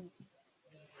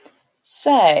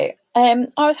 So, I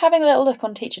was having a little look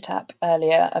on TeacherTapp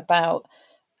earlier about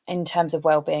in terms of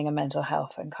well-being and mental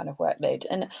health and kind of workload,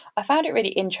 and I found it really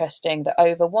interesting that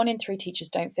over 1 in 3 teachers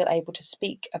don't feel able to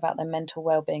speak about their mental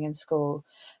well-being in school,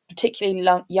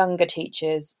 particularly younger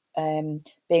teachers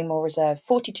being more reserved.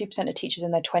 42% of teachers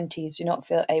in their 20s do not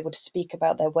feel able to speak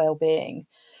about their well-being,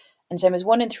 and same as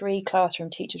 1 in 3 classroom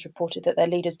teachers reported that their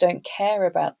leaders don't care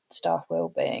about staff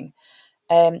well-being.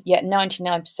 Yet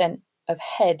 99% of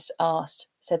heads asked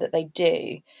said that they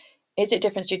do. Is it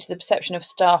difference due to the perception of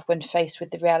staff when faced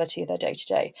with the reality of their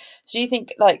day-to-day? So do you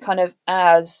think, like, kind of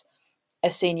as a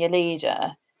senior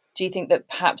leader, do you think that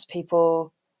perhaps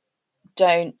people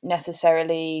don't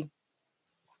necessarily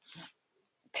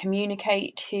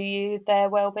communicate to you their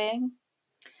well-being?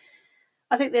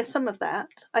 I think there's some of that.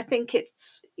 I think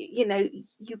it's,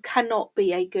 you cannot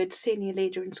be a good senior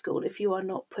leader in school if you are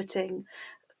not putting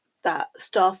that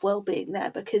staff well-being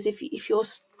there, because if you're,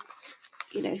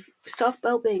 staff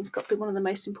well-being's got to be one of the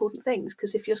most important things,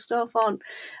 because if your staff aren't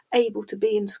able to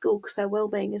be in school because their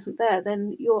well-being isn't there,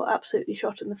 then you're absolutely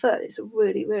shot in the foot. It's a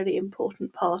really, really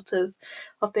important part of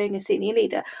being a senior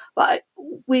leader. But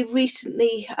we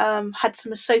recently had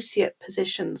some associate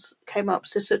positions came up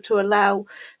to allow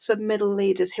some middle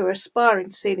leaders who are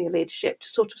aspiring to senior leadership to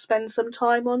sort of spend some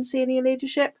time on senior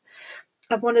leadership.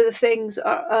 And one of the things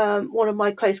one of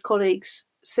my close colleagues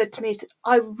said to me is,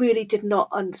 I really did not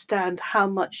understand how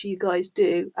much you guys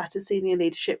do at a senior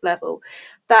leadership level.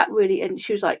 That really, and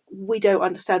she was like, we don't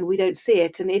understand, we don't see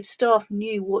it. And if staff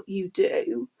knew what you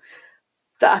do,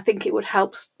 that I think it would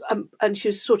help. And she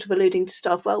was sort of alluding to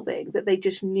staff wellbeing, that they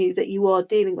just knew that you are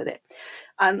dealing with it.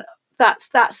 And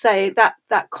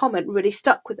that comment really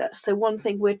stuck with us. So one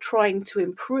thing we're trying to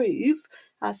improve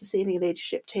as a senior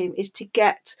leadership team is to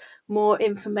get more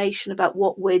information about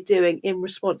what we're doing in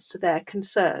response to their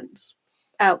concerns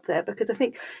out there. Because I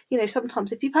think,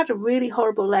 sometimes if you've had a really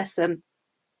horrible lesson,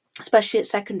 especially at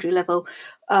secondary level,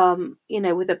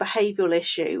 with a behavioural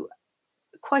issue,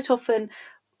 quite often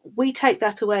we take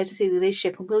that away as a senior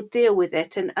leadership and we'll deal with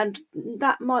it, and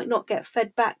that might not get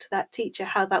fed back to that teacher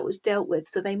how that was dealt with,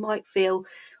 so they might feel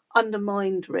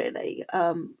undermined, really.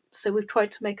 So we've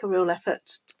tried to make a real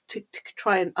effort to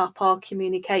try and up our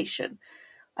communication.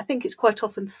 I think it's quite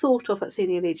often thought of at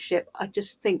senior leadership. I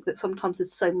just think that sometimes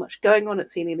there's so much going on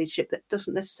at senior leadership that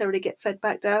doesn't necessarily get fed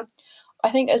back down.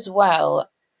 I think as well,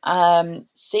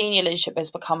 senior leadership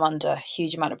has become under a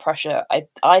huge amount of pressure.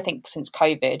 I think since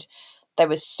COVID, there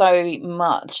was so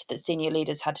much that senior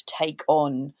leaders had to take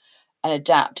on and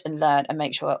adapt and learn and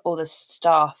make sure all the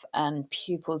staff and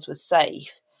pupils were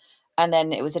safe. And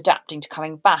then it was adapting to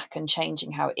coming back and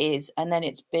changing how it is. And then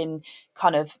it's been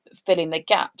kind of filling the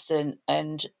gaps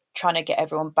and trying to get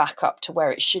everyone back up to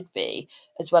where it should be,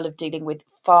 as well as dealing with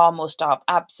far more staff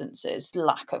absences,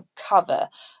 lack of cover.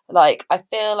 Like, I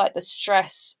feel like the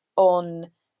stress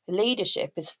on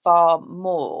leadership is far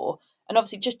more, and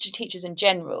obviously just to teachers in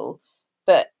general,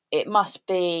 but it must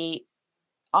be,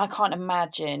 I can't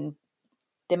imagine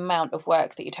the amount of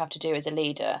work that you'd have to do as a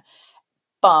leader.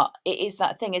 But it is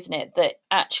that thing, isn't it, that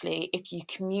actually if you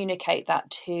communicate that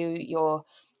to your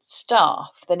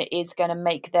staff, then it is going to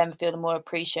make them feel more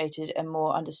appreciated and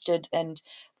more understood, and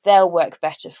they'll work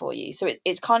better for you. So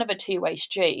it's kind of a two-way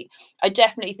street. I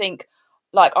definitely think,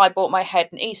 like, I bought my head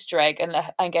an Easter egg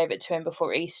and gave it to him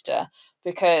before Easter,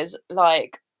 because,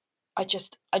 like, I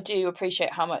do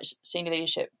appreciate how much senior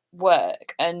leadership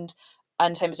work, and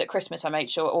same as at Christmas, I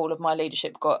made sure all of my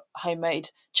leadership got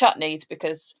homemade chutneys,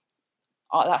 because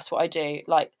that's what I do.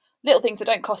 Like, little things that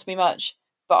don't cost me much,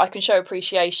 but I can show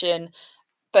appreciation,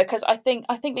 because I think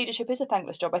leadership is a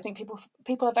thankless job. I think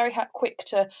people are very quick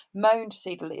to moan to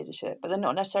senior leadership, but they're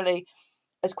not necessarily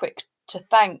as quick to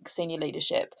thank senior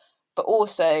leadership. But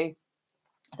also,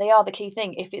 they are the key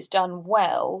thing. If it's done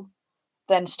well,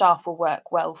 then staff will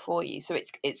work well for you. So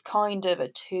it's kind of a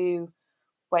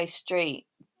two-way street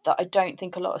that I don't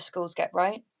think a lot of schools get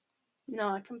right. No,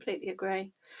 I completely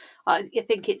agree. I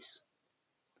think it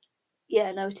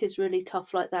is really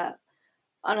tough like that.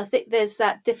 And I think there's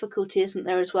that difficulty, isn't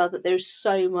there, as well, that there's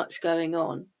so much going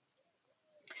on.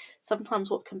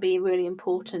 Sometimes what can be really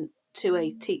important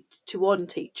to one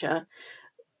teacher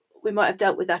we might have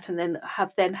dealt with that and then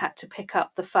had to pick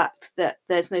up the fact that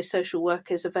there's no social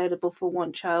workers available for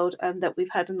one child, and that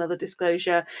we've had another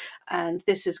disclosure and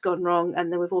this has gone wrong,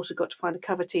 and then we've also got to find a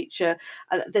cover teacher.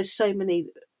 There's so many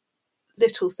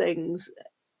little things,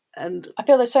 and I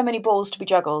feel there's so many balls to be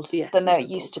juggled than there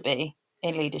multiple. used to be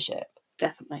in leadership.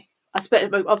 Definitely.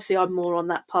 Obviously I'm more on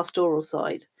that pastoral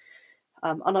side.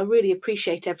 And I really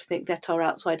appreciate everything that our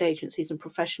outside agencies and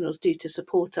professionals do to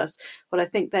support us. But I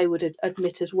think they would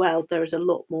admit as well there is a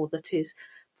lot more that is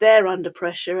there under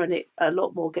pressure, and a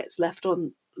lot more gets left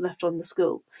on the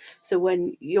school. So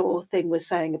when your thing was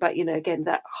saying about, again,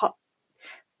 that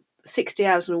 60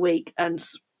 hours in a week and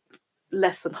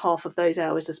less than half of those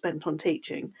hours are spent on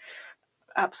teaching,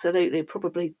 absolutely,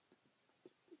 probably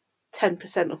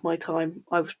 10% of my time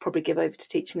I would probably give over to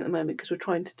teaching at the moment, because we're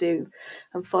trying to do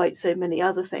and fight so many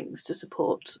other things to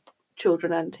support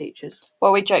children and teachers.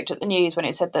 Well, we joked at the news when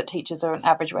it said that teachers are on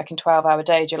average working 12-hour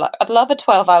days. You're like, I'd love a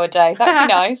 12-hour day. That'd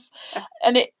be nice.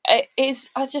 And it is,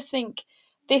 I just think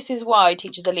this is why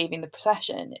teachers are leaving the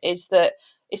profession, is that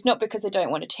it's not because they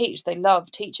don't want to teach. They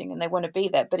love teaching and they want to be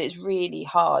there, but it's really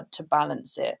hard to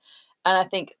balance it. And I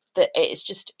think that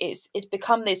it's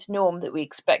become this norm that we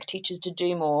expect teachers to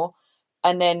do more.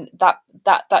 And then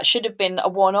that should have been a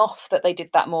one-off that they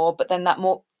did that more, but then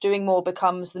doing more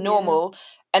becomes the normal. Yeah.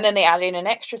 And then they add in an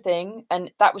extra thing, and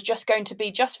that was just going to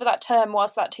be just for that term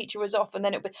whilst that teacher was off, and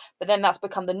then but then that's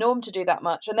become the norm to do that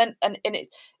much, and then and it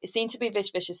seemed to be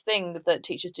this vicious thing that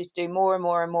teachers do more and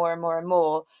more and more and more and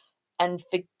more, and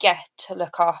forget to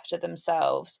look after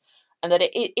themselves, and that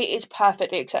it is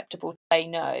perfectly acceptable to say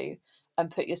no and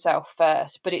put yourself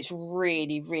first, but it's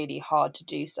really, really hard to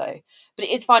do so. But it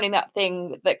is finding that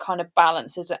thing that kind of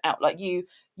balances it out. Like you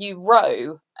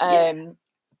row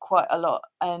quite a lot,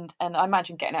 and I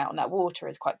imagine getting out on that water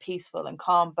is quite peaceful and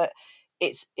calm, but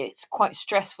it's quite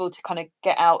stressful to kind of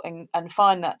get out and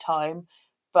find that time.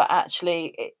 But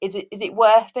actually, is it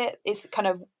worth it? Is it kind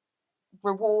of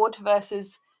reward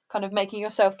versus kind of making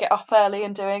yourself get up early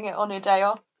and doing it on your day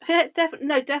off?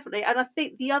 Definitely. And I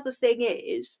think the other thing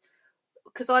is,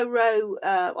 because I row,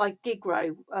 I gig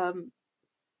row,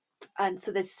 and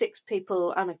so there's 6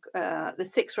 people and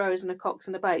there's 6 rowers and a cox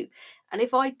and a boat, and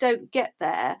if I don't get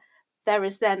there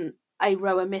is then a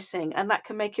rower missing, and that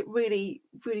can make it really,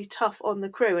 really tough on the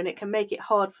crew, and it can make it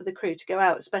hard for the crew to go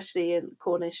out, especially in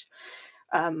Cornish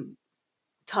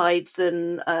tides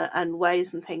and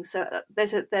waves and things. So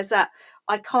there's that.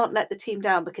 I can't let the team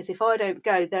down, because if I don't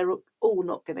go, they're all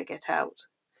not going to get out.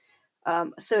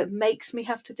 So it makes me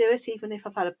have to do it, even if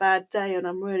I've had a bad day and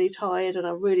I'm really tired and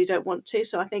I really don't want to.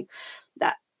 So I think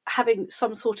that having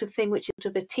some sort of thing which is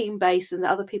sort of a team base and that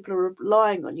other people are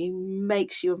relying on you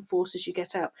makes you and forces you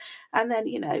get out. And then,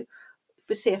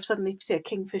 if suddenly see a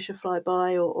kingfisher fly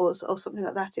by or something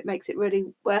like that, it makes it really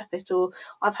worth it. Or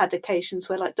I've had occasions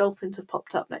where like dolphins have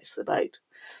popped up next to the boat,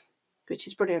 which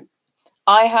is brilliant.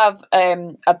 I have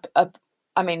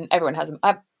I mean, everyone has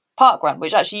a park run,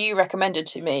 which actually you recommended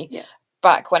to me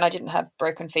back when I didn't have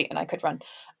broken feet and I could run.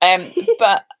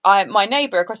 But my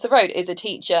neighbour across the road is a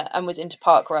teacher and was into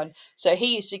park run. So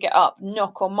he used to get up,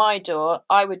 knock on my door.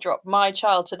 I would drop my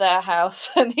child to their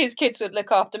house and his kids would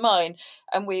look after mine.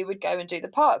 And we would go and do the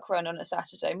park run on a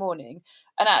Saturday morning.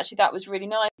 And actually that was really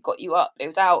nice. It got you up. It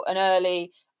was out and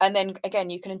early. And then,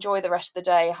 again, you can enjoy the rest of the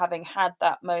day having had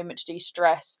that moment to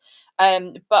de-stress.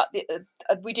 But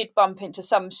we did bump into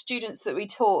some students that we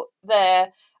taught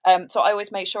there. So I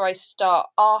always make sure I start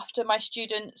after my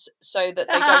students so that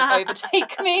they don't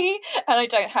overtake me and I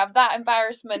don't have that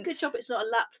embarrassment. It's a good job it's not a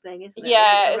lap thing, isn't it?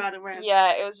 Yeah,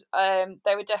 it was.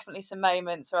 There were definitely some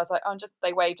moments where I was like,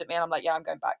 they waved at me and I'm like, yeah, I'm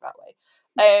going back that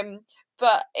way.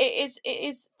 But it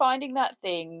is finding that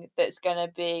thing that's going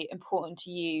to be important to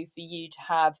you for you to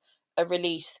have a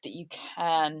release that you've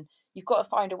got to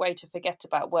find a way to forget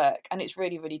about work, and it's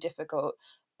really, really difficult.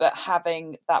 But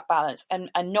having that balance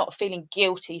and not feeling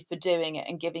guilty for doing it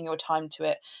and giving your time to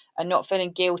it, and not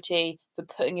feeling guilty for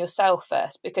putting yourself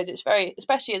first, because it's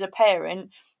especially as a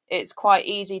parent, it's quite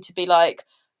easy to be like,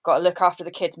 got to look after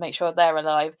the kids, make sure they're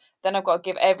alive. Then I've got to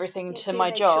give everything to my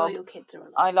job. Sure your kids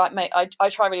are alive. I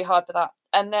try really hard for that.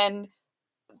 And then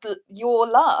you're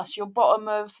bottom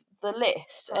of the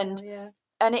list. And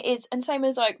it is, and same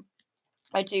as like,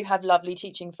 I do have lovely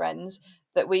teaching friends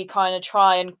that we kind of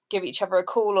try and give each other a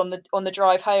call on the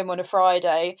drive home on a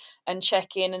Friday and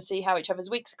check in and see how each other's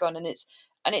weeks have gone. And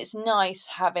it's nice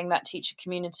having that teacher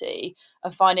community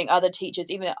and finding other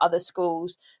teachers, even at other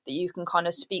schools, that you can kind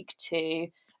of speak to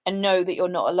and know that you're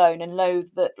not alone, and know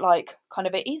that like kind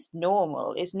of it is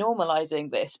normal. It's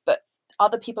normalizing this, but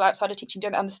other people outside of teaching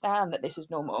don't understand that this is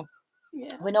normal.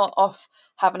 Yeah. We're not off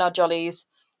having our jollies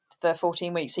for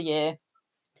 14 weeks a year.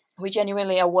 We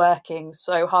genuinely are working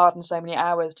so hard and so many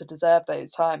hours to deserve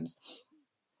those times.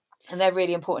 And they're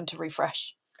really important to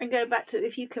refresh. And go back to,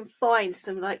 if you can find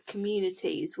some like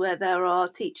communities where there are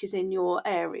teachers in your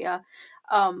area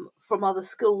from other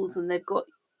schools, and they've got,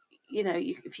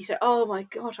 if you say, oh my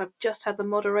God, I've just had the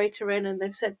moderator in and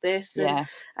they've said this,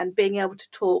 and being able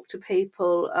to talk to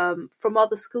people from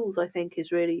other schools, I think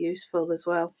is really useful as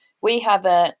well. We have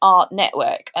an art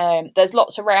network. There's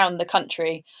lots around the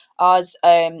country. Ours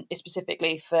is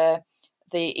specifically for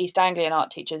the East Anglian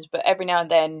art teachers, but every now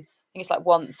and then, I think it's like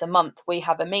once a month, we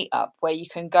have a meetup where you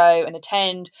can go and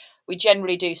attend. We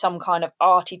generally do some kind of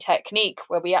arty technique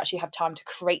where we actually have time to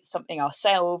create something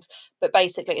ourselves, but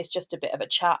basically it's just a bit of a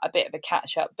chat, a bit of a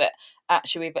catch up, but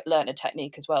actually we've learned a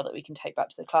technique as well that we can take back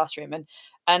to the classroom,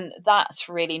 and that's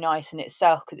really nice in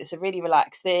itself because it's a really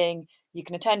relaxed thing. You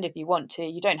can attend if you want to.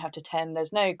 You don't have to attend.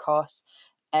 There's no cost.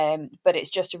 But it's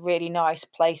just a really nice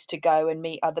place to go and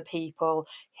meet other people,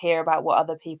 hear about what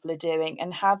other people are doing,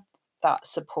 and have that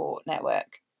support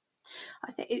network.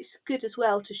 I think it's good as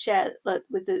well to share, like,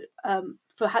 with the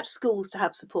perhaps schools to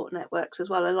have support networks as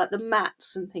well, and like the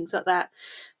mats and things like that.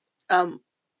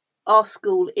 Our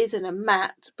school is in a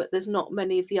mat, but there's not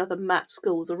many of the other mat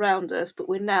schools around us. But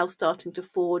we're now starting to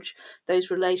forge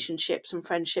those relationships and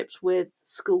friendships with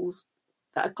schools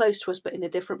that are close to us, but in a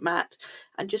different mat,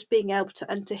 and just being able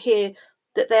to hear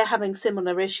that they're having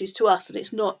similar issues to us, and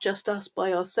it's not just us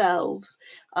by ourselves.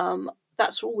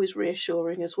 That's always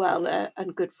reassuring as well,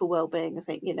 and good for well-being. I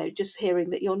think, just hearing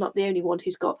that you're not the only one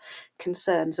who's got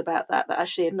concerns about that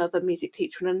actually another music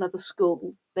teacher in another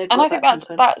school, and I think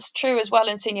that's true as well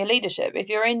in senior leadership. If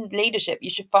you're in leadership, you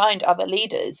should find other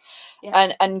leaders,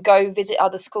 and go visit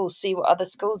other schools, see what other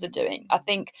schools are doing. I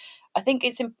think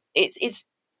it's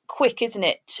quick, isn't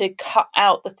it, to cut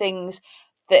out the things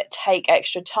that take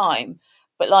extra time.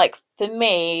 But like for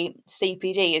me,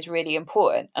 CPD is really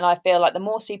important. And I feel like the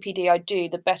more CPD I do,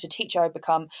 the better teacher I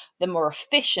become, the more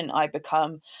efficient I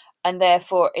become. And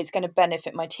therefore, it's going to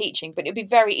benefit my teaching. But it'd be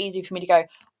very easy for me to go,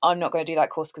 I'm not going to do that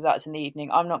course because that's in the evening.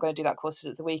 I'm not going to do that course because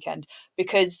it's the weekend.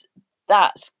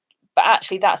 But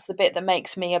actually, that's the bit that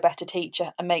makes me a better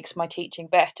teacher and makes my teaching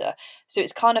better. So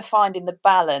it's kind of finding the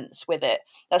balance with it.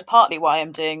 That's partly why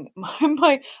I'm doing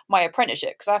my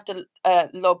apprenticeship, because I have to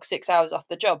log 6 hours off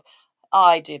the job.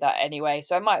 I do that anyway,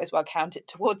 so I might as well count it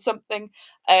towards something.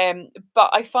 But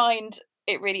I find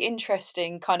it really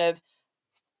interesting kind of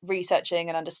researching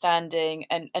and understanding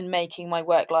and making my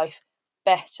work life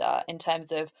better in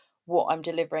terms of what I'm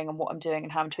delivering and what I'm doing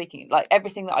and how I'm tweaking it. Like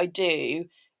everything that I do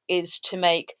is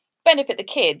to benefit the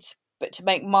kids, but to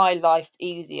make my life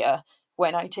easier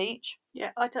when I teach.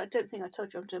 Yeah, I don't think I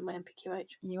told you I'm doing my MPQH.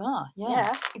 You are,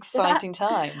 yeah. Exciting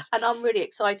times. And I'm really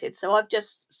excited. So I've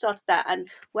just started that, and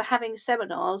we're having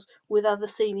seminars with other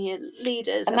senior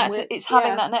leaders. And it's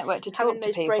having that network to talk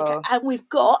to people. And we've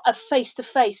got a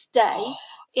face-to-face day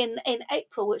in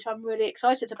April, which I'm really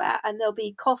excited about. And there'll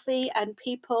be coffee and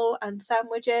people and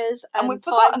sandwiches. And we've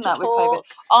forgotten that with COVID.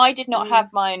 I did not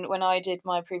have mine when I did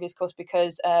my previous course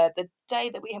because the day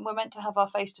that we were meant to have our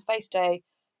face-to-face day,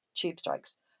 tube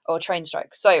strikes. Or train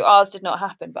strikes. So ours did not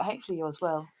happen, but hopefully yours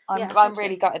will. I'm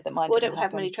really gutted that mine didn't happen. We don't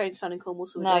have many trains down in Cornwall,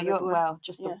 so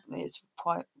it's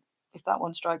quite. If that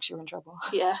one strikes, you're in trouble.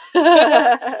 Yeah.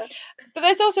 But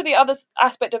there's also the other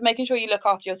aspect of making sure you look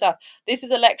after yourself. This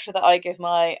is a lecture that I give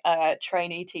my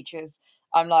trainee teachers.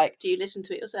 I'm like, do you listen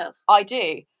to it yourself? I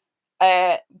do.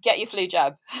 Get your flu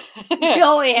jab.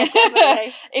 Oh yeah,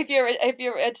 definitely. If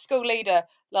you're a school leader,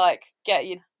 like get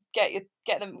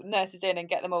the nurses in and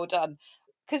get them all done.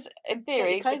 Because in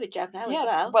theory, COVID jab now as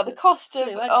well. Well, the cost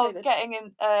of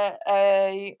getting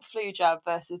a flu jab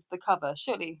versus the cover,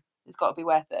 surely it's got to be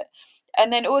worth it.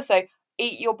 And then also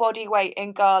eat your body weight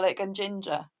in garlic and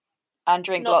ginger, and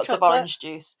drink lots of orange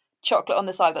juice. Chocolate on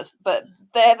the side. But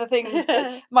they're the things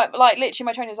that literally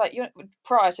my trainer was like,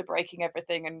 prior to breaking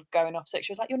everything and going off sick,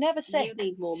 she was like, you're never sick. You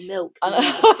need more milk than you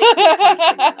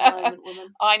at the moment,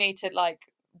 woman. I need to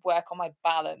work on my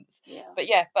balance.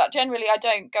 But generally I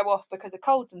don't go off because of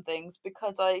colds and things,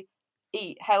 because I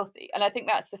eat healthy. And I think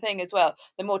that's the thing as well.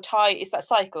 The more tired, it's that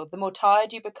cycle. The more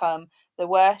tired you become, the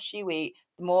worse you eat,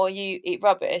 the more you eat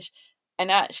rubbish. And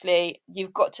actually,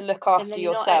 you've got to look after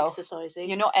yourself.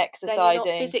 You're not exercising.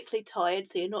 You're not physically tired,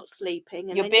 so you're not sleeping.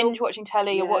 And you're binge watching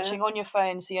telly. You're watching on your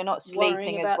phone, so you're not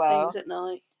sleeping as well. Things at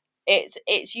night.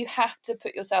 It's you have to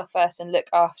put yourself first and look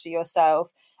after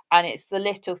yourself. And it's the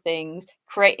little things,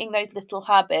 creating those little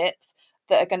habits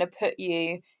that are going to put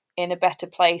you in a better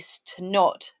place to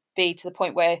not be to the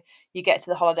point where you get to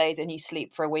the holidays and you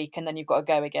sleep for a week and then you've got to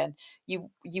go again. You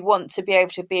want to be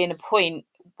able to be in a point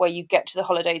where you get to the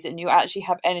holidays and you actually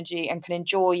have energy and can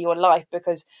enjoy your life,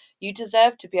 because you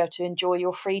deserve to be able to enjoy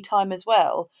your free time as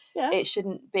well. Yeah. It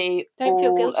shouldn't be Don't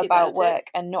feel all guilty about about work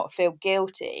and not feel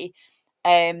guilty.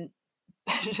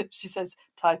 She says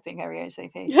typing her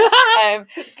EHCP.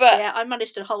 But yeah, I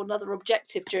managed to hold another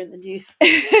objective during the news.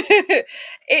 it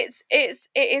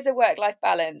is a work-life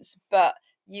balance, but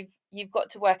you've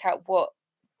got to work out what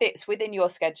fits within your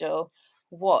schedule,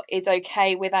 what is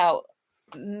okay without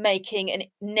making a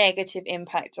negative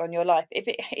impact on your life. If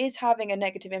it is having a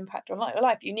negative impact on your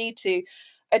life, you need to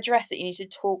address it. You need to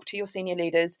talk to your senior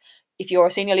leaders. If you're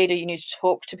a senior leader, you need to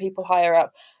talk to people higher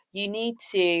up. You need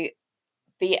to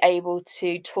be able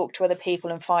to talk to other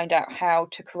people and find out how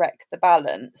to correct the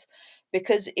balance,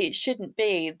 because it shouldn't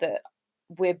be that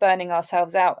we're burning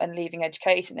ourselves out and leaving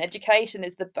education. Education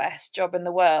is the best job in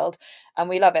the world and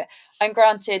we love it. And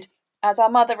granted, as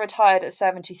our mother retired at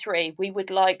 73, we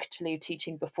would like to leave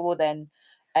teaching before then.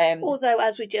 Although,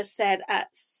 as we just said, at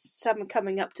some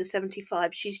coming up to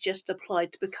 75, she's just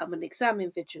applied to become an exam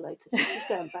invigilator. So she's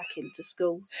going back into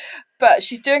schools. But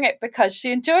she's doing it because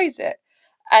she enjoys it.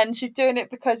 And she's doing it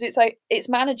because it's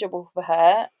manageable for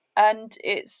her and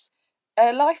it's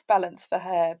a life balance for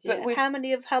her. But how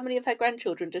many of her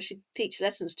grandchildren does she teach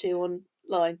lessons to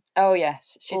online? Oh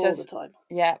yes, she all does the time.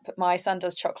 Yeah, but my son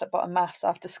does chocolate button maths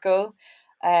after school.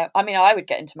 I mean, I would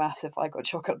get into maths if I got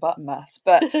chocolate button maths,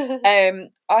 but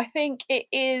I think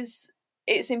it's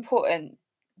important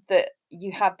that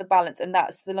you have the balance, and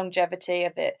that's the longevity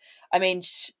of it. I mean,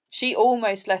 she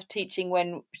almost left teaching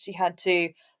when she had to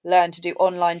learn to do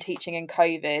online teaching in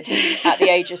COVID at the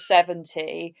age of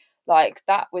 70. Like,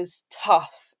 that was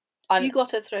tough. And you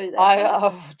got her through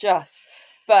that.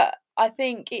 But I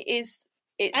think it is.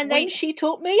 Then she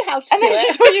taught me how to do it. And then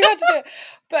she taught you how to do it.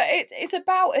 But it's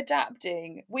about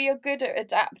adapting. We are good at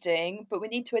adapting, but we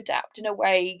need to adapt in a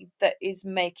way that is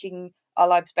making our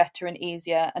lives better and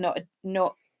easier, and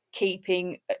not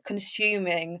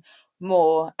consuming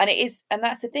more. And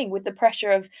that's the thing with the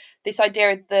pressure of this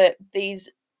idea that these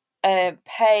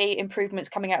pay improvements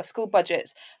coming out of school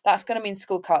budgets, that's going to mean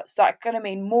school cuts. That's going to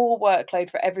mean more workload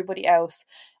for everybody else,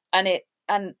 and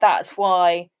that's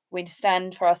why we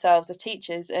stand for ourselves as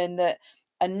teachers, and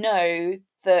know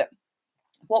that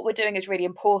what we're doing is really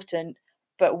important,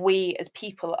 but we as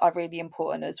people are really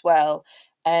important as well,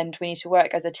 and we need to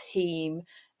work as a team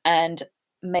and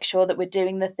make sure that we're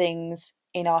doing the things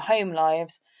in our home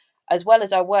lives as well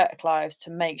as our work lives to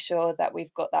make sure that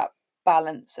we've got that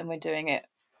balance and we're doing it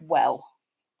well.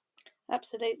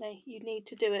 Absolutely. You need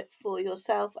to do it for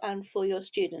yourself and for your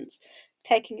students.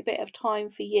 Taking a bit of time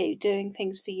for you, doing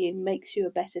things for you, makes you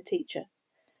a better teacher.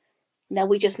 Now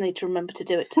we just need to remember to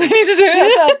do it too. We need to do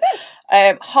it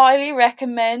ourselves. Highly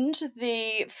recommend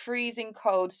the freezing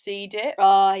cold sea dip.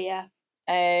 Oh yeah.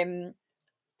 Next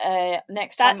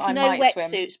time I might swim.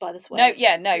 That's no wetsuits, by the way.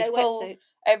 No full wetsuit.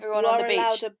 Everyone on the beach. You are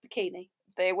allowed a bikini.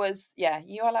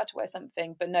 You are allowed to wear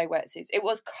something, but no wetsuits. It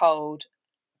was cold,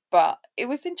 but it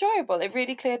was enjoyable. It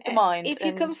really cleared the mind. If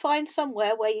you can find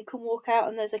somewhere where you can walk out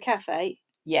and there's a cafe.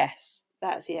 Yes.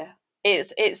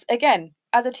 It's again,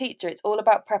 as a teacher, it's all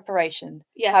about preparation.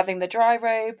 Yes. Having the dry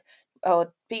robe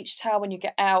or beach towel when you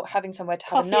get out, having somewhere to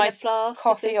have a nice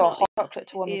coffee or hot chocolate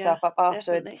to warm yourself up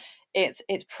afterwards. Definitely.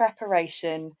 It's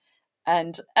preparation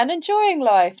and enjoying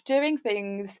life, doing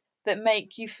things that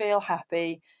make you feel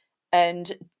happy.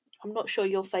 And I'm not sure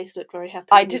your face looked very happy.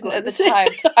 I didn't at the time.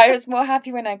 I was more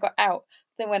happy when I got out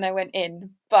than when I went in.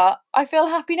 But I feel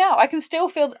happy now. I can still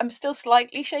feel I'm still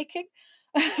slightly shaking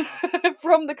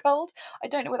from the cold. I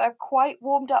don't know whether I've quite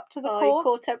warmed up to the core. Your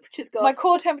core temperature's gone. My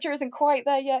core temperature isn't quite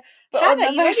there yet. But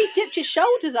Hannah, you only dipped your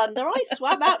shoulders under. I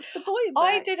swam out to the buoy back.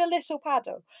 I did a little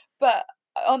paddle. But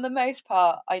on the most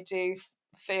part, I do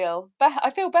feel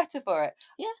I feel better for it.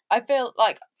 Yeah. I feel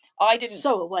like I didn't...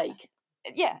 So awake.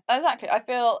 Yeah, exactly. I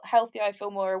feel healthy. I feel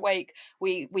more awake.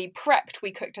 We prepped.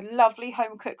 We cooked a lovely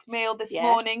home cooked meal this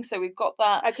morning, so we've got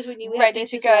that because we knew we ready had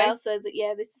to as go. Well, so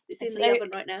that this is in the oven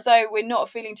right now. So we're not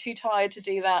feeling too tired to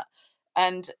do that,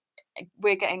 and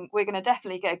we're going to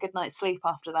definitely get a good night's sleep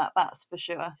after that. That's for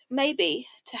sure. Maybe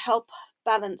to help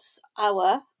balance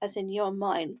our, as in your and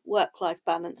mine, work-life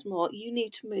balance more, you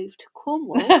need to move to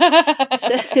Cornwall.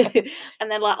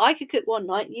 And then I could cook one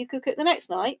night, you could cook the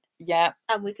next night. Yeah.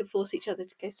 And we could force each other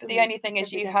to go swimming. The only thing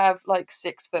is you have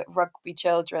 6-foot rugby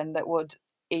children that would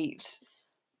eat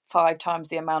 5 times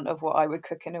the amount of what I would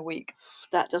cook in a week.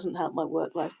 That doesn't help my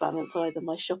work-life balance either,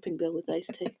 my shopping bill with those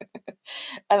two.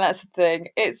 And that's the thing.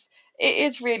 It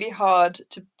is really hard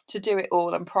to do it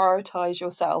all and prioritise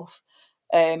yourself.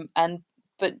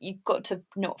 But you've got to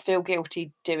not feel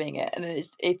guilty doing it. And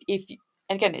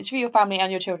And again, it's for your family and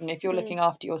your children. If you're looking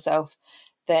after yourself,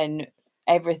 then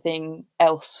everything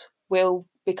else will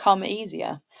become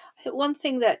easier. One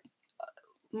thing that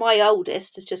my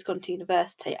oldest has just gone to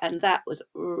university, and that was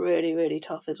really, really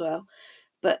tough as well.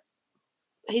 But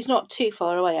he's not too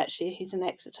far away, actually. He's in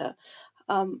Exeter.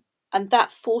 And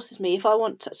that forces me, if I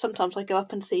want to, sometimes I go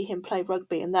up and see him play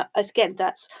rugby, and that, again,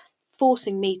 that's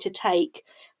forcing me to take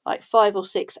like 5 or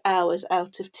 6 hours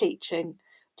out of teaching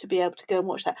to be able to go and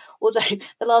watch that. Although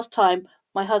the last time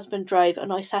my husband drove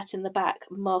and I sat in the back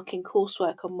marking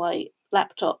coursework on my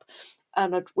laptop,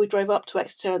 and we drove up to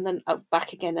Exeter and then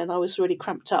back again, and I was really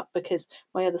cramped up because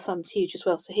my other son's huge as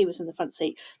well, so he was in the front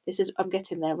seat. I'm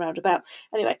getting there roundabout.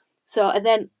 Anyway, so and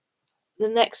then the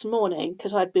next morning,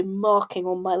 because I'd been marking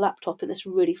on my laptop in this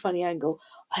really funny angle,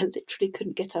 I literally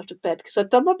couldn't get out of bed because I'd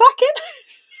done my back in.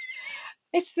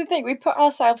 It's the thing, we put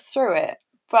ourselves through it,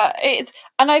 but it's,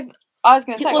 and I was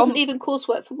going to say, it wasn't even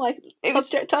coursework for my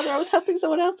subject either. I was helping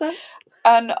someone else out.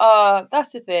 And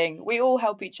that's the thing, we all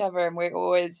help each other, and we're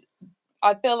always,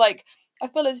 I feel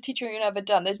as a teacher, you're never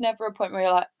done. There's never a point where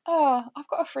you're like, oh, I've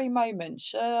got a free moment.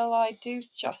 Shall I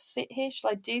just sit here?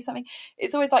 Shall I do something?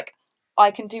 It's always like,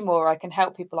 I can do more. I can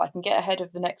help people. I can get ahead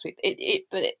of the next week.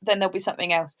 But then there'll be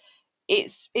something else.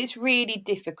 It's really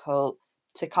difficult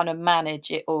to kind of manage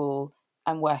it all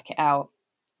and work it out.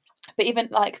 But even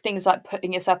like things like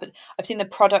putting yourself, I've seen the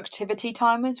productivity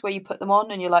timers where you put them on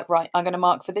and you're like, right, I'm going to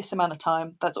mark for this amount of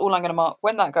time. That's all I'm going to mark.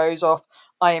 When that goes off,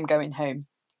 I am going home.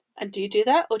 And do you do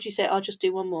that, or do you say, I'll just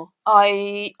do one more?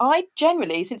 I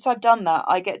generally, since I've done that,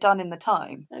 I get done in the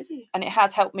time. Oh, do you? And it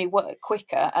has helped me work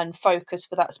quicker and focus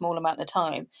for that small amount of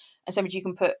time. And so you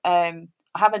can put, I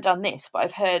haven't done this, but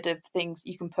I've heard of things,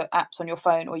 you can put apps on your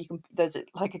phone, or there's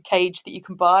like a cage that you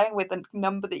can buy with a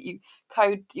number that you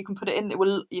code, you can put it in,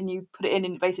 and you put it in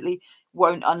and it basically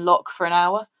won't unlock for an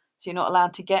hour. So you're not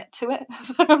allowed to get to it.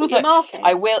 So You're marking?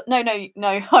 I will. No,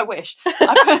 I wish.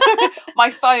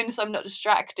 My phone, so I'm not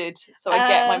distracted, so I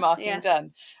get my marking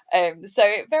done. So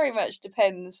it very much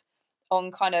depends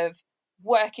on kind of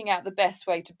working out the best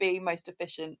way to be most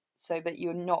efficient, so that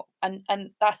you're not. And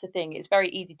that's the thing. It's very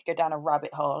easy to go down a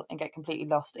rabbit hole and get completely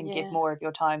lost and give more of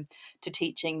your time to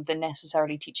teaching than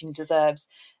necessarily teaching deserves,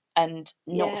 and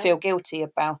not feel guilty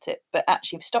about it. But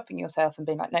actually stopping yourself and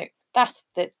being like, no, that's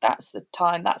the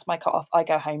time, that's my cut off, I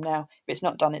go home now. If it's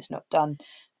not done, it's not done.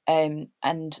 And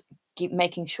keep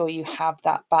making sure you have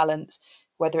that balance,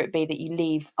 whether it be that you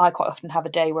leave. I quite often have a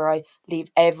day where I leave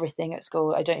everything at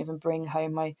school. I don't even bring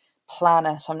home my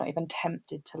planner, so I'm not even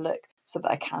tempted to look, so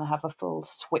that I can have a full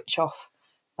switch off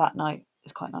that night.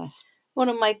 It's quite nice. One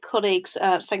of my colleagues,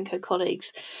 Senko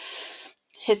colleagues,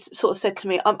 has sort of said to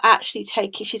me,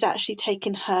 she's actually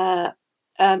taken her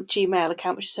Gmail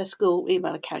account, which is her school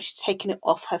email account, she's taken it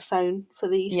off her phone for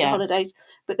the Easter holidays.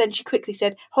 But then she quickly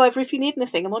said, however, if you need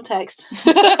anything, I'm on text.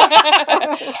 But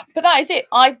that is it.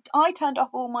 I turned off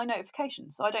all my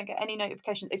notifications, so I don't get any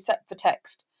notifications except for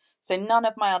text. So none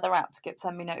of my other apps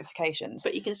send me notifications.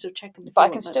 But you can still check them. But I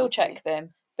can still check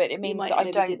them. But it means that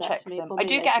I don't check them. I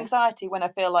do get anxiety when I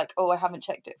feel like, oh, I haven't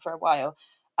checked it for a while.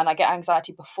 And I get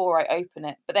anxiety before I open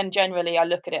it. But then generally I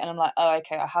look at it and I'm like, oh,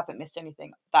 okay, I haven't missed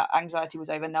anything. That anxiety was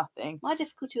over nothing. My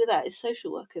difficulty with that is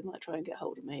social workers might try and get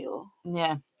hold of me.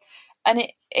 Yeah. And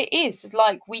it is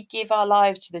like, we give our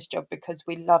lives to this job because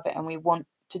we love it and we want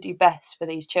to do best for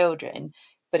these children.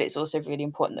 But it's also really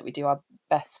important that we do our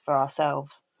best for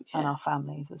ourselves and our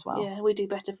families as well. Yeah, we do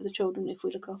better for the children if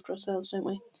we look after ourselves, don't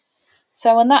we?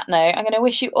 So on that note, I'm going to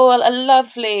wish you all a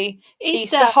lovely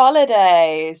Easter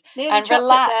holidays. Nearly and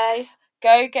relax.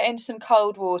 Go get into some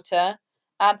cold water.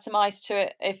 Add some ice to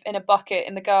it if in a bucket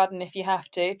in the garden if you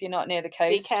have to, if you're not near the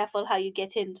coast. Be careful how you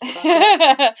get into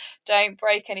the bucket. Don't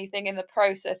break anything in the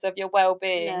process of your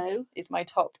well-being is my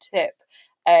top tip.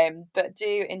 But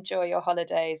do enjoy your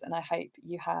holidays, and I hope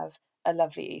you have a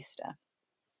lovely Easter.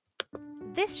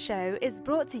 This show is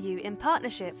brought to you in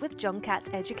partnership with John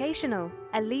Catt Educational,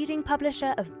 a leading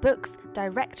publisher of books,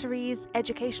 directories,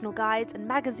 educational guides and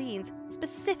magazines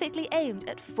specifically aimed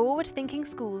at forward-thinking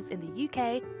schools in the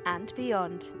UK and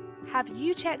beyond. Have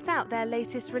you checked out their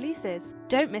latest releases?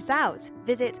 Don't miss out!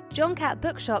 Visit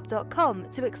johncattbookshop.com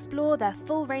to explore their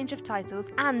full range of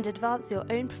titles and advance your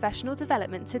own professional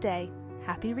development today.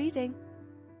 Happy reading!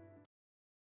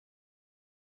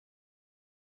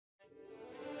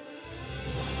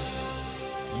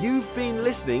 You've been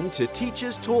listening to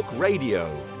Teachers Talk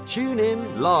Radio. Tune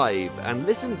in live and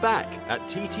listen back at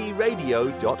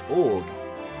ttradio.org.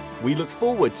 We look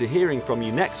forward to hearing from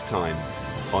you next time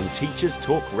on Teachers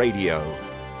Talk Radio.